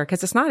in the air?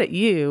 Because it's not at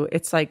you.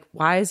 It's like,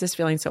 why is this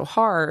feeling so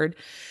hard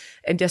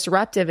and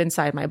disruptive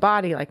inside my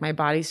body? Like my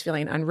body's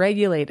feeling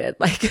unregulated,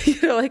 like,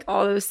 you know, like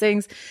all those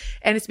things.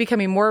 And it's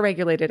becoming more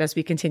regulated as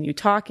we continue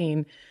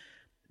talking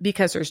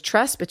because there's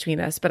trust between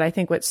us. But I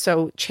think what's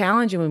so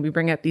challenging when we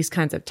bring up these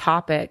kinds of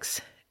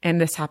topics, and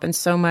this happens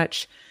so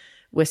much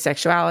with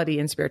sexuality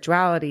and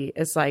spirituality,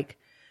 is like,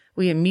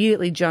 we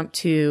immediately jump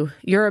to,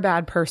 you're a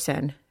bad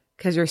person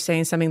because you're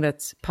saying something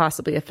that's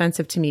possibly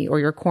offensive to me, or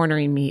you're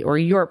cornering me, or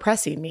you're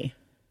oppressing me,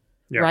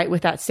 right?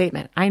 With that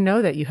statement. I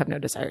know that you have no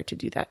desire to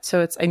do that.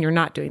 So and you're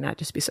not doing that,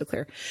 just to be so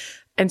clear.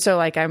 And so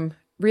like, I'm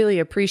really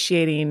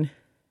appreciating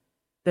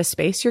the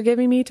space you're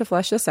giving me to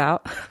flesh this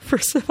out,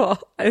 first of all,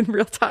 in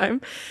real time.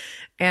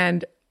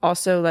 And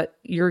also that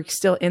you're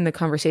still in the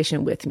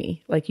conversation with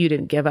me. Like you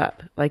didn't give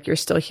up. Like you're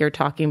still here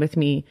talking with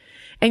me,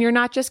 and you're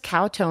not just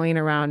kowtowing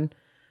around.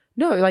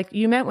 No, like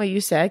you meant what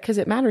you said because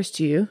it matters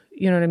to you.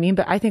 You know what I mean?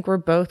 But I think we're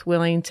both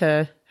willing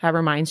to have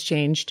our minds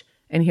changed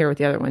and hear what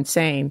the other one's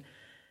saying.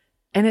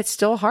 And it's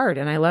still hard.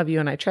 And I love you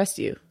and I trust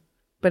you,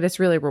 but it's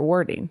really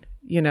rewarding,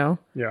 you know?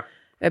 Yeah.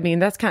 I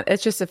mean, it's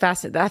just I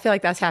feel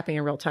like that's happening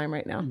in real time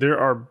right now. There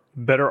are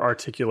better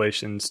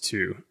articulations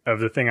too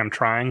of the thing I'm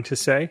trying to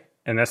say.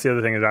 And that's the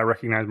other thing, is I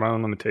recognize my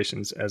own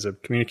limitations as a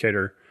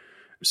communicator.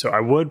 So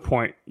I would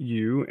point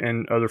you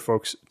and other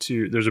folks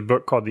to, there's a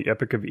book called The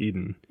Epic of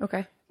Eden.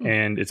 Okay.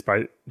 And it's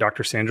by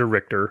Dr. Sandra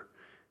Richter.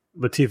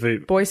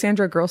 Latifa. Boy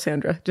Sandra, girl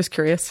Sandra. Just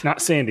curious.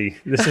 Not Sandy.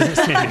 This isn't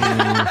Sandy.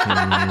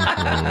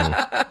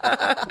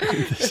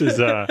 This is,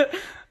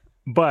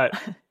 but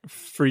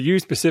for you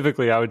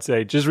specifically, I would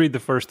say just read the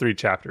first 3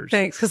 chapters.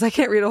 Thanks, because I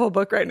can't read a whole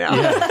book right now.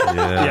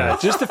 Yeah.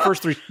 Just the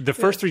first 3. The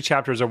first 3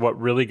 chapters are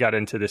what really got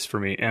into this for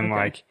me. And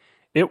like,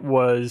 it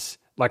was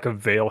like a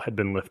veil had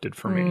been lifted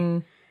for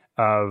me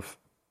of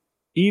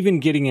even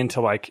getting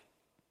into like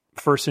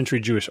first century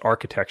Jewish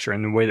architecture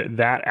and the way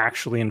that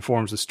actually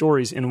informs the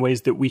stories in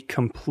ways that we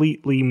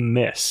completely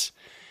miss.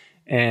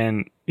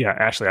 And yeah,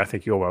 Ashley, I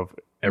think you'll love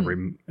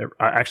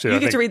actually, you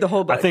get to read the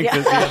whole book. I think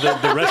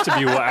the rest of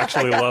you will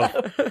actually love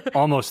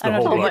almost the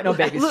whole book. No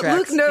baby Luke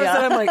knows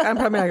that I'm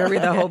probably not going to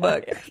read that whole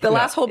book. The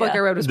last whole book I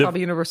read was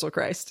probably Universal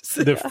Christ.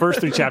 The first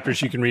 3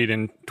 chapters you can read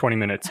in 20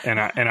 minutes. And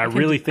I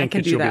really think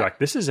that you'll be like,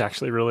 this is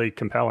actually really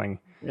compelling.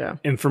 Yeah.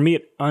 And for me,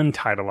 it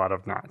untied a lot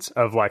of knots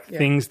of like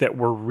things that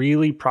were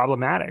really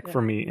problematic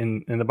for me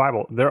in the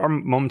Bible. There are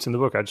moments in the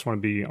book, I just want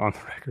to be on the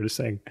record as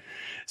saying,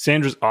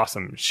 Sandra's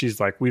awesome. She's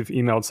like, we've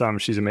emailed some,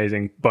 she's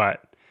amazing.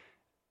 But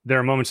there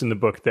are moments in the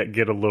book that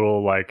get a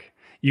little like,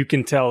 you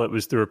can tell it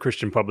was through a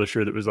Christian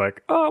publisher that was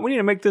like, oh, we need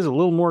to make this a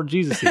little more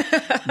Jesus-y.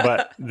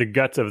 But the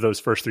guts of those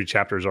first 3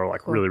 chapters are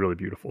like really, really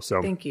beautiful. So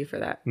thank you for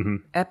that.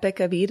 Epic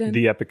of Eden.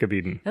 The Epic of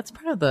Eden. That's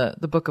part of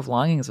the Book of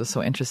Longings was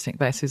so interesting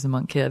by Susan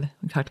Monk Kidd.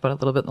 We talked about it a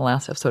little bit in the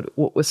last episode.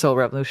 What was so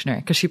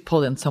revolutionary because she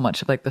pulled in so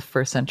much of like the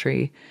first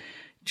century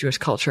Jewish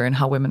culture and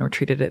how women were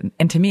treated.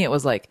 And to me, it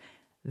was like,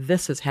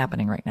 this is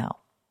happening right now.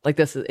 Like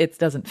it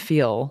doesn't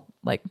feel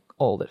like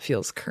old. It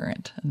feels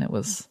current. And it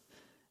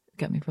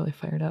got me really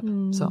fired up.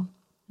 So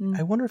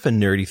I wonder if a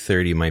nerdy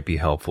 30 might be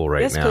helpful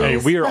right now. Hey,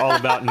 we are all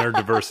about nerd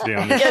diversity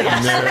on this.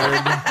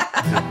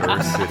 Nerd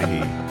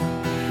diversity.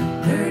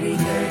 Nerdy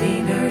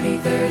 30, nerdy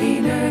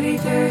 30, nerdy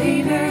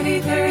 30,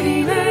 nerdy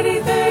 30,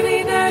 nerdy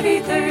 30,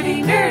 nerdy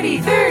 30,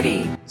 nerdy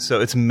 30. So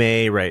it's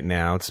May right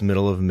now. It's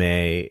middle of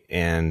May.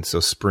 And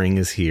so spring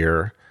is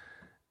here.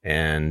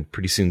 and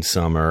pretty soon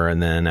summer,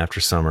 and then after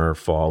summer,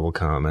 fall will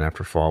come, and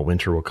after fall,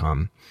 winter will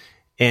come.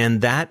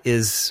 And that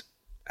is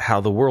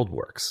how the world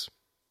works,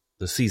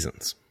 the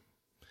seasons.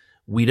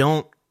 We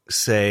don't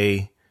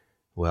say,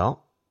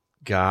 well,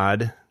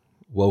 God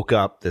woke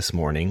up this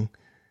morning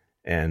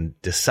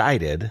and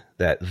decided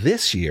that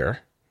this year,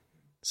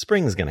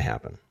 spring is going to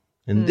happen.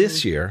 And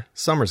this year,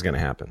 summer's going to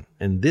happen.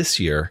 And this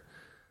year,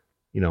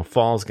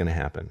 fall's going to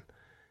happen.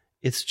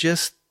 It's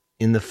just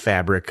in the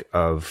fabric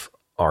of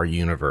our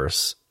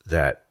universe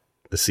that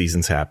the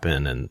seasons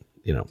happen. And,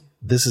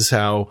 this is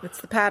how It's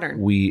the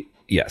pattern.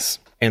 Yes.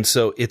 And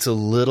so it's a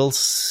little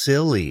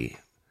silly.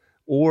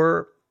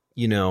 Or,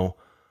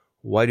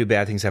 why do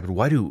bad things happen?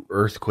 Why do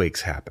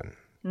earthquakes happen?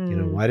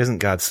 Why doesn't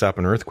God stop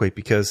an earthquake?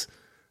 Because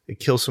it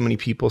kills so many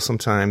people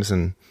sometimes.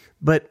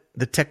 But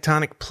the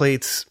tectonic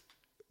plates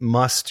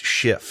must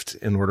shift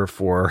in order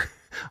for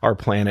our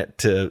planet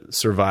to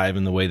survive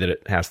in the way that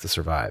it has to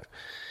survive.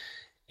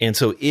 And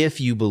so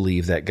if you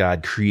believe that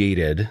God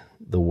created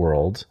the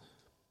world,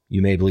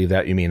 you may believe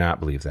that, you may not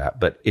believe that.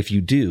 But if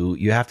you do,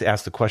 you have to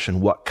ask the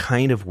question, what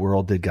kind of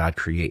world did God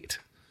create?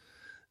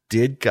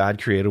 Did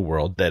God create a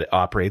world that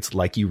operates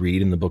like you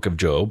read in the book of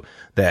Job,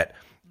 that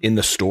in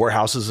the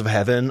storehouses of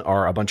heaven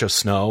are a bunch of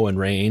snow and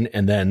rain,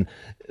 and then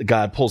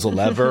God pulls a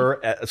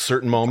lever at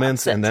certain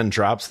moments and then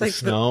drops the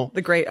snow?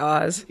 The Great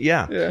Oz.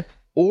 Yeah.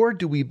 Or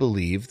do we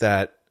believe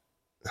that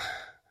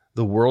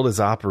the world is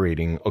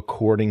operating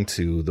according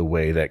to the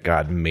way that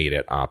God made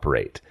it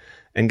operate?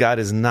 And God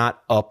is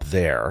not up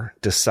there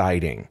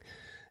deciding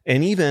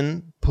and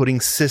even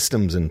putting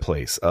systems in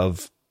place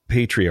of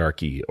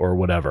patriarchy or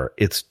whatever.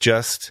 It's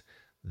just,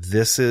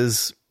 this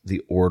is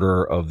the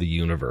order of the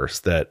universe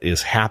that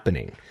is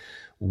happening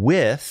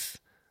with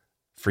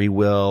free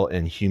will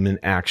and human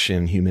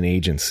action, human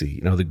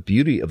agency. The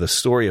beauty of the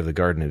story of the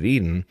Garden of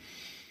Eden,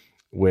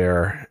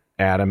 where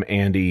Adam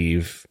and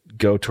Eve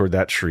go toward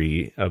that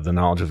tree of the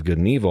knowledge of good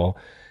and evil,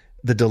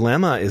 the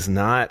dilemma is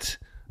not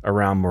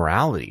around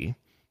morality.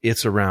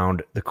 It's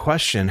around the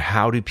question,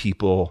 how do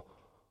people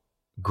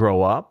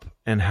grow up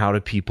and how do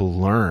people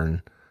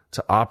learn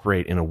to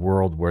operate in a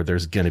world where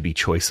there's going to be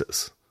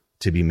choices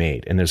to be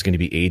made and there's going to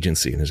be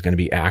agency and there's going to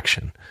be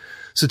action.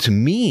 So to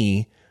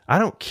me, I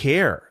don't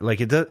care.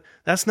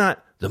 That's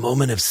not the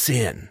moment of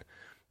sin.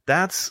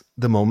 That's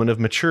the moment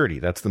of maturity.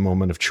 That's the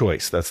moment of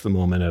choice. That's the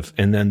moment of,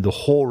 and then the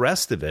whole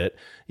rest of it,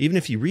 even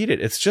if you read it,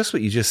 it's just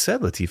what you just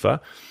said, Latifa.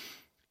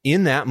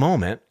 In that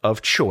moment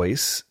of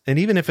choice, and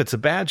even if it's a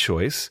bad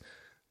choice,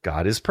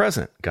 God is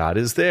present. God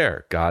is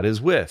there. God is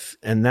with.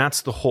 And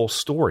that's the whole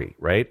story,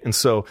 right? And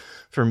so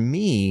for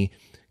me,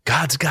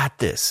 God's got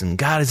this, and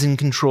God is in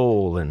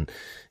control, and,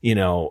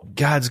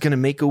 God's going to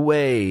make a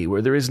way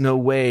where there is no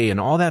way, and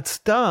all that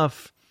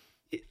stuff.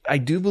 I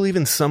do believe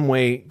in some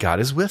way God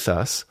is with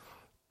us,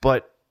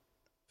 but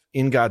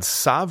in God's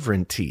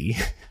sovereignty,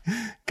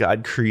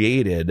 God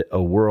created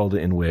a world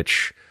in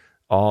which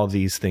all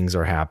these things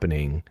are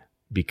happening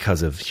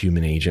because of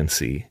human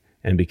agency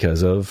and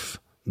because of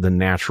the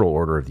natural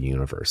order of the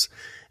universe.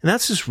 And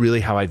that's just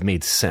really how I've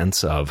made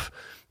sense of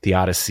the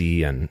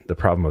Odyssey and the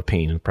problem of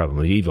pain and the problem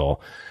of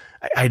evil.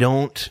 I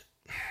don't,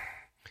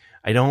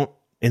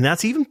 and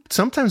that's even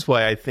sometimes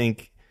why I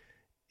think,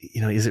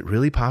 is it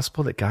really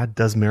possible that God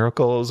does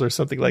miracles or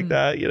something like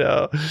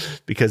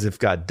that? Because if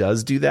God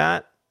does do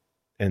that,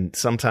 and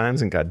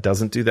sometimes, and God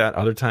doesn't do that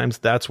other times,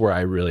 that's where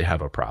I really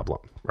have a problem,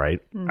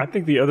 right? I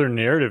think the other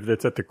narrative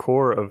that's at the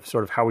core of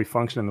sort of how we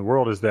function in the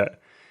world is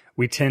that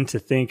we tend to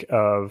think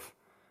of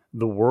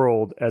the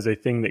world as a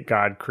thing that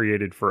God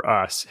created for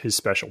us, his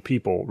special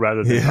people,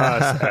 rather than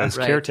us as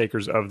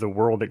caretakers of the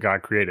world that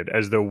God created,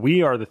 as though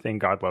we are the thing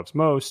God loves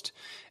most,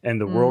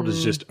 and the world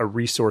is just a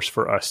resource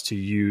for us to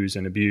use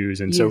and abuse.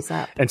 And so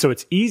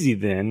it's easy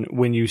then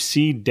when you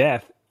see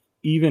death,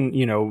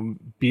 even,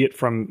 be it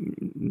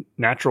from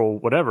natural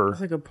whatever.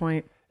 That's a good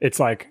point. It's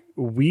like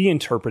we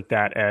interpret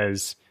that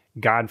as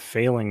God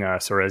failing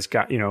us, or as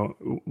God,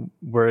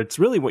 where it's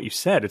really what you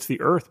said. It's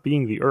the earth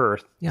being the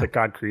earth that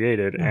God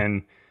created. Yeah.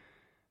 And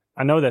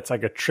I know that's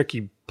like a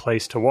tricky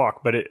place to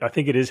walk, but I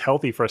think it is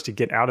healthy for us to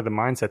get out of the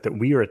mindset that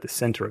we are at the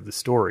center of the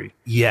story.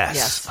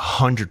 Yes.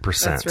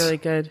 100%. That's really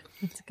good.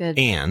 That's good.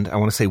 And I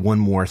want to say one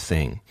more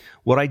thing.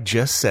 What I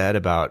just said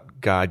about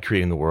God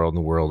creating the world and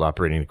the world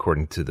operating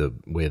according to the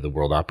way the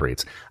world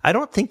operates, I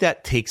don't think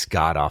that takes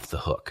God off the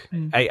hook.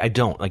 I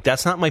don't.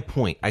 That's not my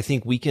point. I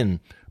think we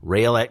can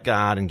rail at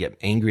God and get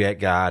angry at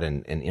God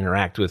and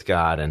interact with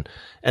God.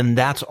 And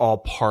that's all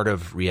part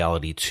of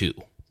reality too.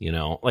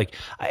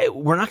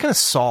 We're not going to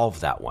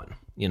solve that one,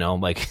 we're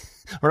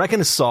not going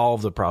to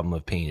solve the problem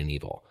of pain and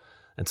evil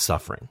and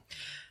suffering.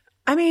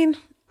 I mean,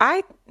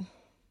 I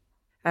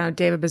don't know,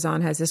 David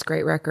Bazan has this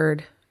great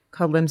record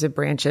called Limbs of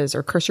Branches,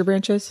 or Cursor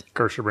Branches.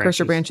 Cursor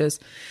Branches.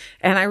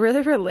 And I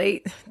really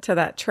relate to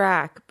that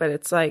track, but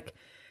it's like,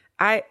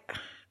 I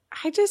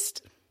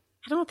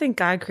don't think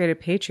God created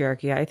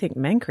patriarchy. I think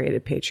men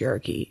created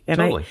patriarchy. And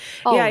totally.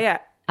 Yeah.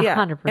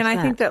 100%. And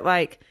I think that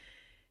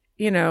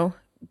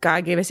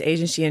God gave us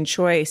agency and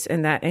choice,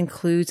 and that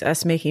includes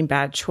us making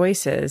bad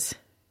choices.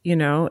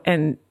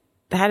 and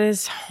that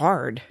is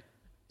hard.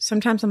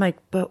 Sometimes I'm like,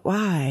 but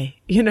why?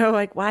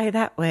 Like, why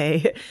that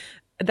way?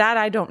 That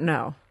I don't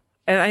know.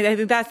 And I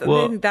think that's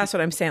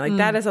what I'm saying. Like,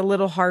 that is a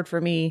little hard for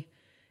me.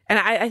 And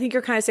I think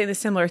you're kind of saying the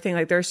similar thing.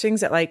 Like, there's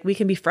things that like we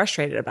can be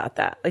frustrated about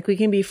that. Like, we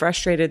can be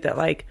frustrated that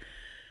like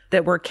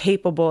that we're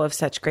capable of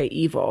such great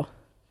evil.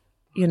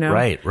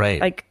 Right.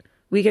 Like,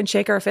 we can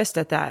shake our fist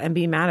at that and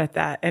be mad at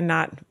that and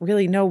not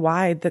really know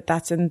why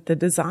that's in the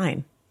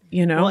design.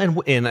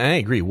 Well, and I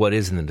agree. What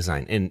is in the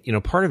design? And,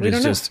 part of it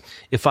is just,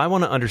 if I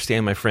want to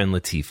understand my friend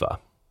Latifah,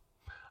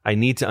 I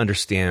need to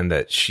understand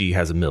that she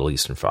has a Middle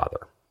Eastern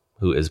father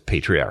who is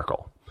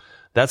patriarchal.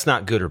 That's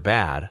not good or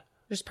bad.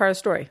 Just part of the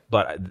story.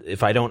 But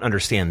if I don't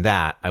understand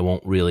that, I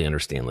won't really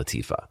understand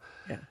Latifah.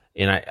 Yeah.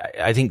 And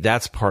I think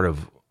that's part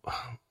of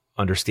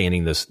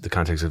understanding the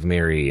context of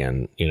Mary,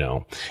 and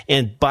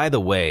and by the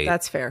way,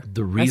 that's fair.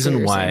 The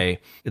reason why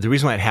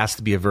it has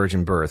to be a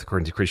virgin birth,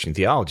 according to Christian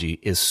theology,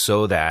 is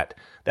so that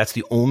that's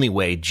the only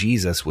way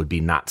Jesus would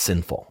be not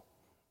sinful.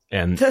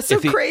 And that's so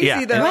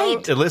crazy, though.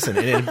 Right. Listen,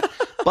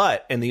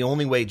 and the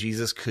only way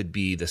Jesus could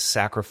be the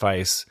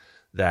sacrifice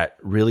that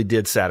really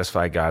did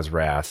satisfy God's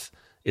wrath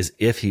is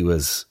if he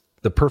was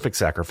the perfect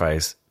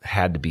sacrifice,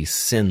 had to be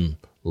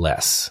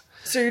sinless.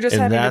 So you're just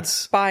having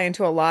to buy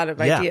into a lot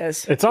of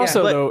ideas. It's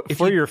also, though,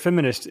 for your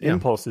feminist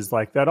impulses,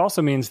 like that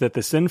also means that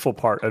the sinful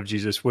part of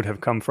Jesus would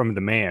have come from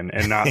the man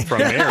and not from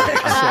Mary.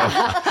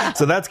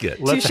 So that's good.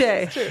 Touche.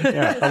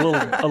 Yeah,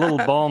 a little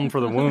balm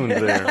for the wound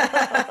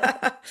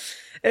there.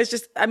 It's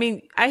just, I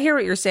hear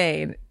what you're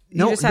saying.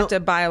 You just have to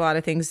buy a lot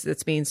of things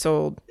that's being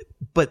sold.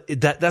 But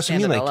that's what I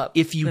mean. Like,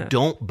 if you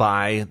don't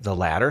buy the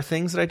latter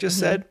things that I just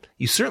said,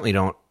 you certainly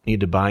don't need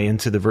to buy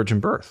into the virgin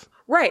birth.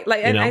 Right.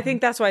 Like, and I think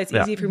that's why it's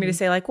easy for me to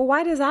say, like, well,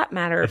 why does that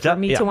matter for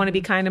me to want to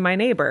be kind to my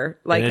neighbor?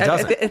 Like,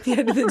 at the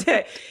end of the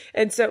day.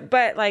 And so,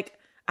 but like,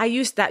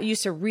 that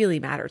used to really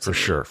matter to me. For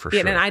sure.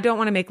 And I don't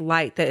want to make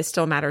light that it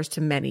still matters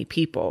to many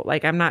people.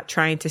 Like, I'm not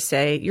trying to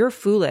say you're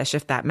foolish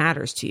if that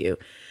matters to you.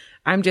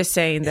 I'm just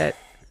saying that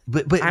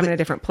I'm in a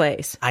different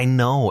place. I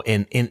know.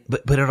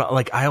 But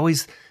like, I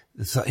always,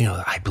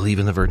 I believe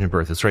in the virgin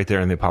birth. It's right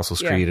there in the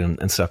Apostles' Creed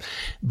and stuff.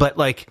 But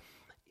like,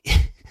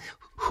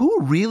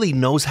 who really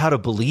knows how to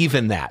believe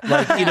in that?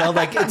 Like,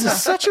 like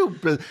it's such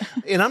a,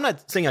 and I'm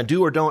not saying I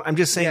do or don't. I'm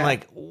just saying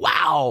like,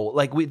 wow,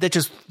 like that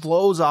just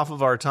flows off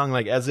of our tongue,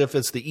 like as if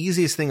it's the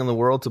easiest thing in the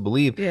world to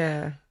believe.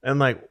 Yeah. And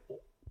like,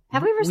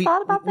 have we ever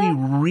thought about that?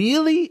 We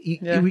really,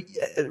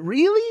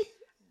 really?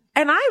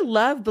 And I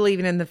love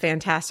believing in the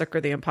fantastic or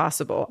the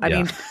impossible. I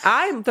mean,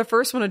 I'm the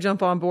first one to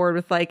jump on board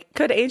with like,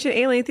 could ancient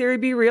alien theory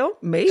be real?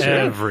 Maybe.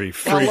 Every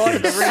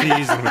freaking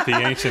season with the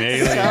ancient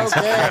aliens.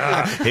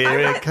 Here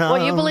it comes.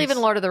 Well, you believe in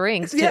Lord of the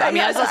Rings, too. I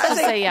was just to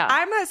say,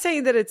 I'm not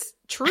saying that it's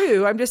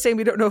true. I'm just saying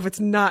we don't know if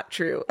it's not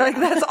true. Like,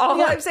 that's all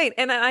I'm saying.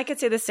 And I could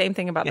say the same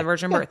thing about the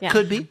virgin birth.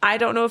 Could be. I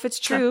don't know if it's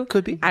true.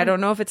 Could be. I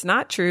don't know if it's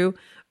not true.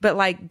 But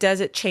like,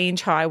 does it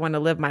change how I want to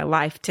live my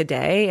life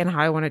today and how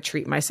I want to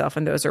treat myself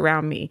and those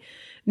around me?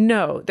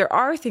 No, there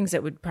are things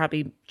that would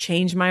probably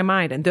change my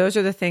mind. And those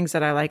are the things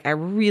that I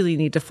really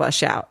need to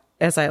flesh out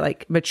as I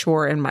like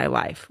mature in my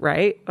life.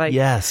 Right. Like,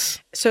 yes.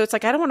 So it's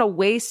like, I don't want to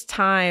waste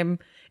time.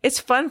 It's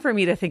fun for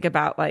me to think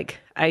about like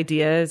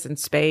ideas and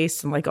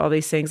space and like all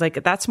these things.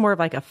 Like, that's more of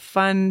like a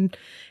fun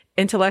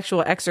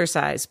intellectual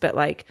exercise, but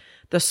like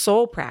the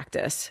soul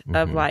practice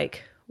of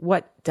like,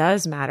 what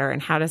does matter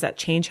and how does that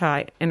change how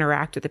I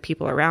interact with the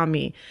people around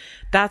me?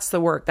 That's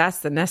the work. That's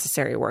the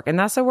necessary work. And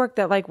that's the work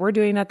that like we're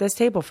doing at this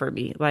table for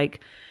me.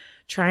 Like,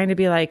 trying to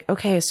be like,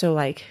 okay, so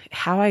like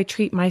how I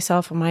treat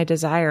myself and my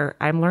desire,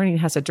 I'm learning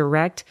has a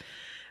direct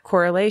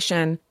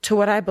correlation to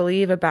what I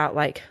believe about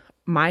like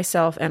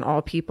myself and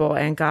all people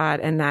and God.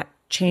 And that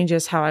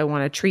changes how I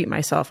want to treat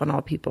myself and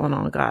all people and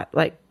all God,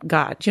 like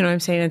God, you know what I'm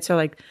saying? And so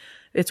like,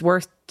 it's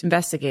worth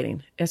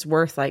investigating. It's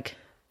worth like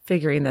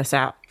figuring this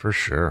out for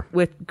sure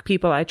with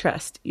people I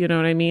trust. You know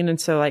what I mean?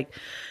 And so like,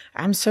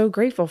 I'm so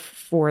grateful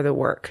for the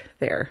work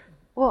there.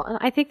 Well,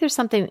 I think there's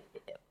something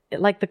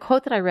like the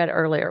quote that I read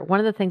earlier. One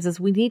of the things is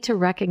we need to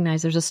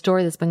recognize there's a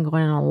story that's been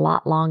going on a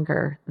lot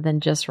longer than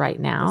just right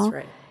now. That's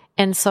right.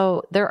 And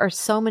so there are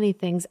so many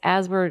things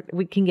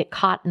we can get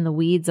caught in the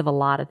weeds of a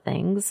lot of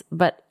things.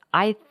 But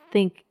I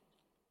think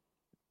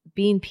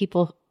being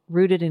people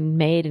rooted and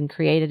made and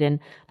created in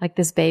like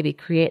this baby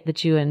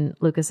that you and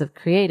Lucas have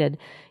created,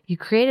 you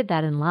created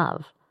that in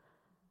love.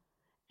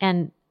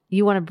 And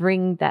you want to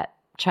bring that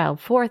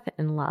child forth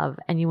in love,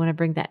 and you want to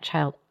bring that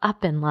child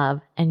up in love,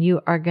 and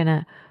you are going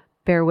to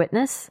bear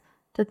witness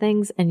to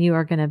things, and you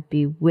are going to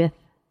be with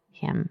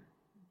him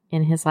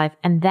in his life.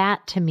 And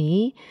that to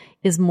me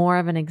is more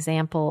of an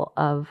example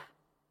of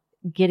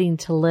getting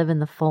to live in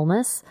the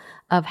fullness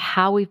of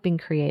how we've been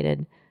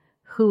created,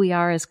 who we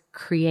are as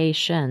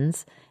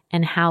creations,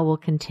 and how we'll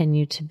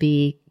continue to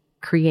be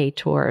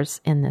creators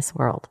in this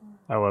world.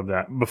 I love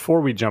that. Before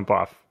we jump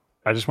off,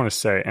 I just want to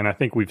say, and I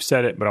think we've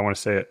said it, but I want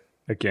to say it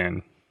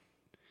again.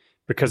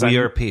 Because we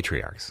are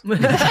patriarchs. What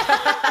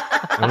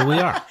we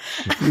are.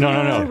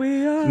 No.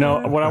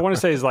 No, what I want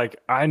to say is like,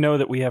 I know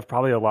that we have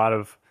probably a lot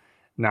of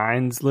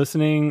nines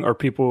listening, or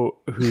people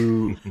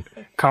who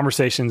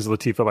conversations,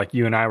 Latifah, like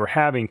you and I were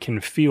having, can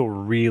feel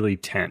really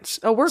tense.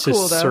 Oh, we're to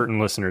cool, though. certain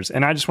listeners.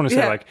 And I just want to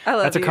say, like, I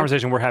love that's a you.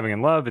 conversation we're having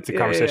in love. It's a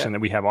conversation that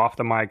we have off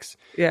the mics.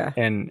 Yeah.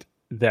 And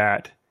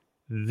that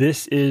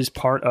this is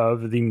part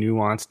of the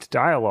nuanced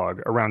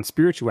dialogue around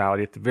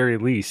spirituality at the very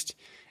least,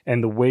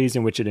 and the ways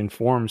in which it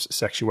informs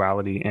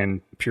sexuality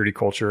and purity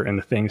culture and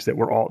the things that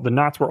the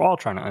knots we're all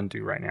trying to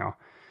undo right now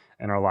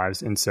in our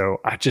lives. And so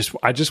I just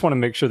want to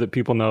make sure that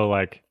people know,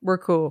 like, We're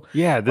cool.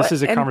 yeah, this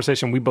is a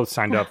conversation we both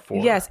signed up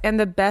for. Yes. And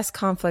the best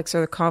conflicts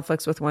are the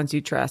conflicts with ones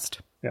you trust.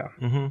 Yeah.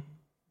 Mm-hmm.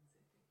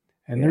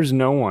 And there's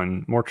no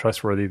one more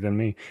trustworthy than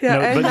me. Yeah,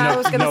 I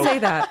was going to say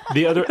that.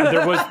 There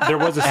was a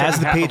As the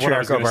second half of what I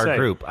was patriarch of gonna our say.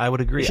 group, I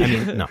would agree. I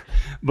mean, no.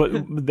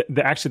 But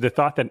actually, the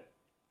thought that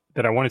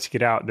I wanted to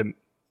get out that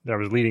I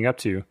was leading up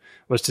to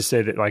was to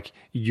say that, like,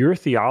 your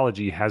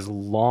theology has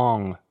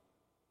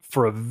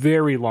for a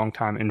very long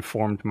time,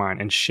 informed mine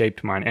and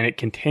shaped mine, and it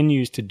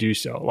continues to do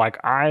so. Like,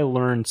 I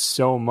learned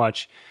so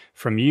much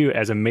from you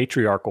as a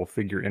matriarchal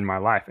figure in my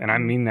life, and I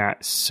mean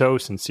that so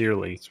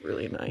sincerely. It's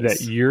really nice.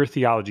 That your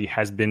theology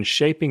has been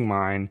shaping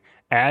mine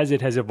as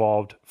it has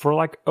evolved for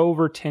like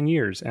over 10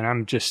 years. And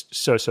I'm just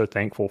so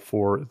thankful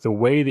for the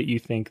way that you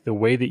think, the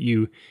way that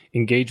you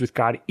engage with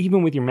God,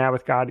 even when you're mad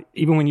with God,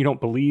 even when you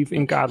don't believe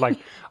in God. Like,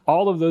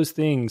 all of those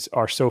things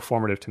are so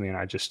formative to me. And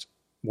I just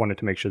wanted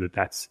to make sure that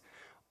that's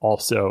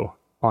also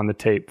on the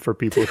tape for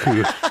people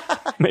who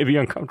may be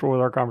uncomfortable with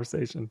our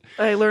conversation.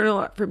 I learn a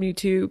lot from you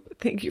too.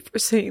 Thank you for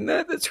saying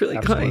that. That's really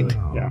kind.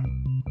 Yeah.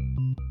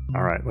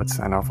 All right, let's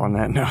sign off on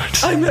that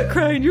note. I'm not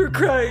crying. You're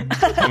crying.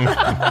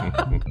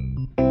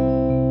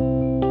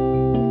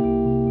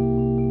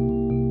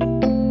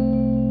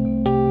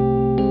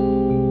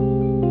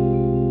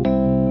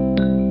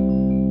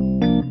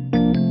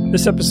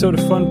 This episode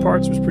of Fun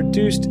Parts was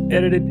produced,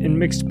 edited, and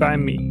mixed by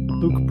me,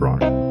 Luke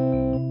Braun.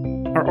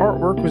 Our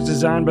artwork was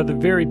designed by the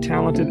very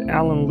talented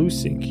Alan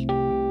Lusink.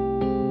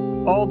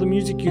 All the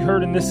music you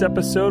heard in this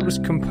episode was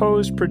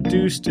composed,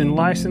 produced, and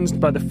licensed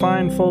by the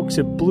fine folks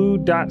at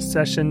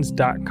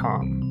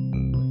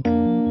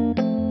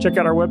blue.sessions.com. Check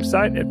out our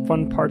website at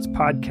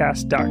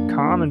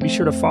funpartspodcast.com and be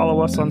sure to follow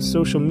us on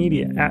social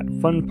media at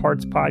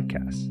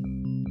funpartspodcast.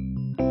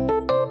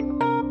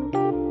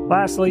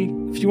 Lastly,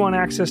 if you want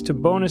access to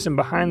bonus and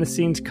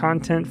behind-the-scenes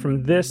content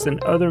from this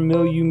and other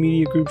Milieu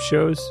Media Group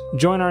shows,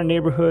 join our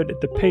neighborhood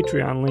at the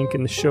Patreon link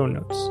in the show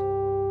notes.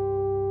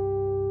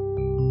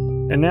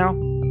 And now,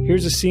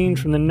 here's a scene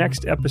from the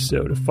next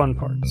episode of Fun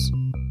Parts.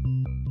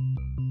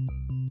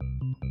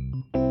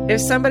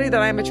 If somebody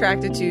that I'm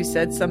attracted to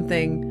said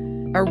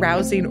something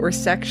arousing or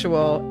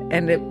sexual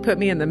and it put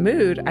me in the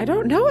mood, I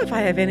don't know if I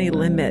have any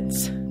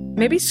limits.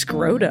 Maybe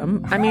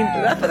scrotum. I mean,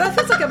 that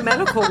feels like a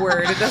medical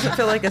word. It doesn't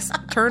feel like a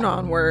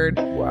turn-on word.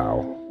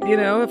 Wow. You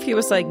know, if he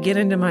was like, get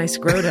into my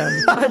scrotum,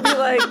 I'd be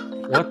like,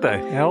 What the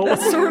hell?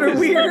 that's sort of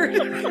weird.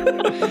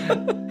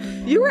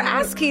 You were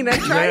asking. I'm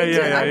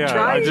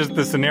trying to.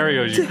 The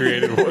scenarios you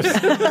created was...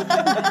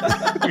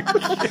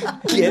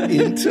 Get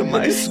into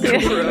my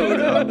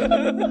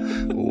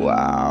scrotum.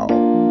 Wow.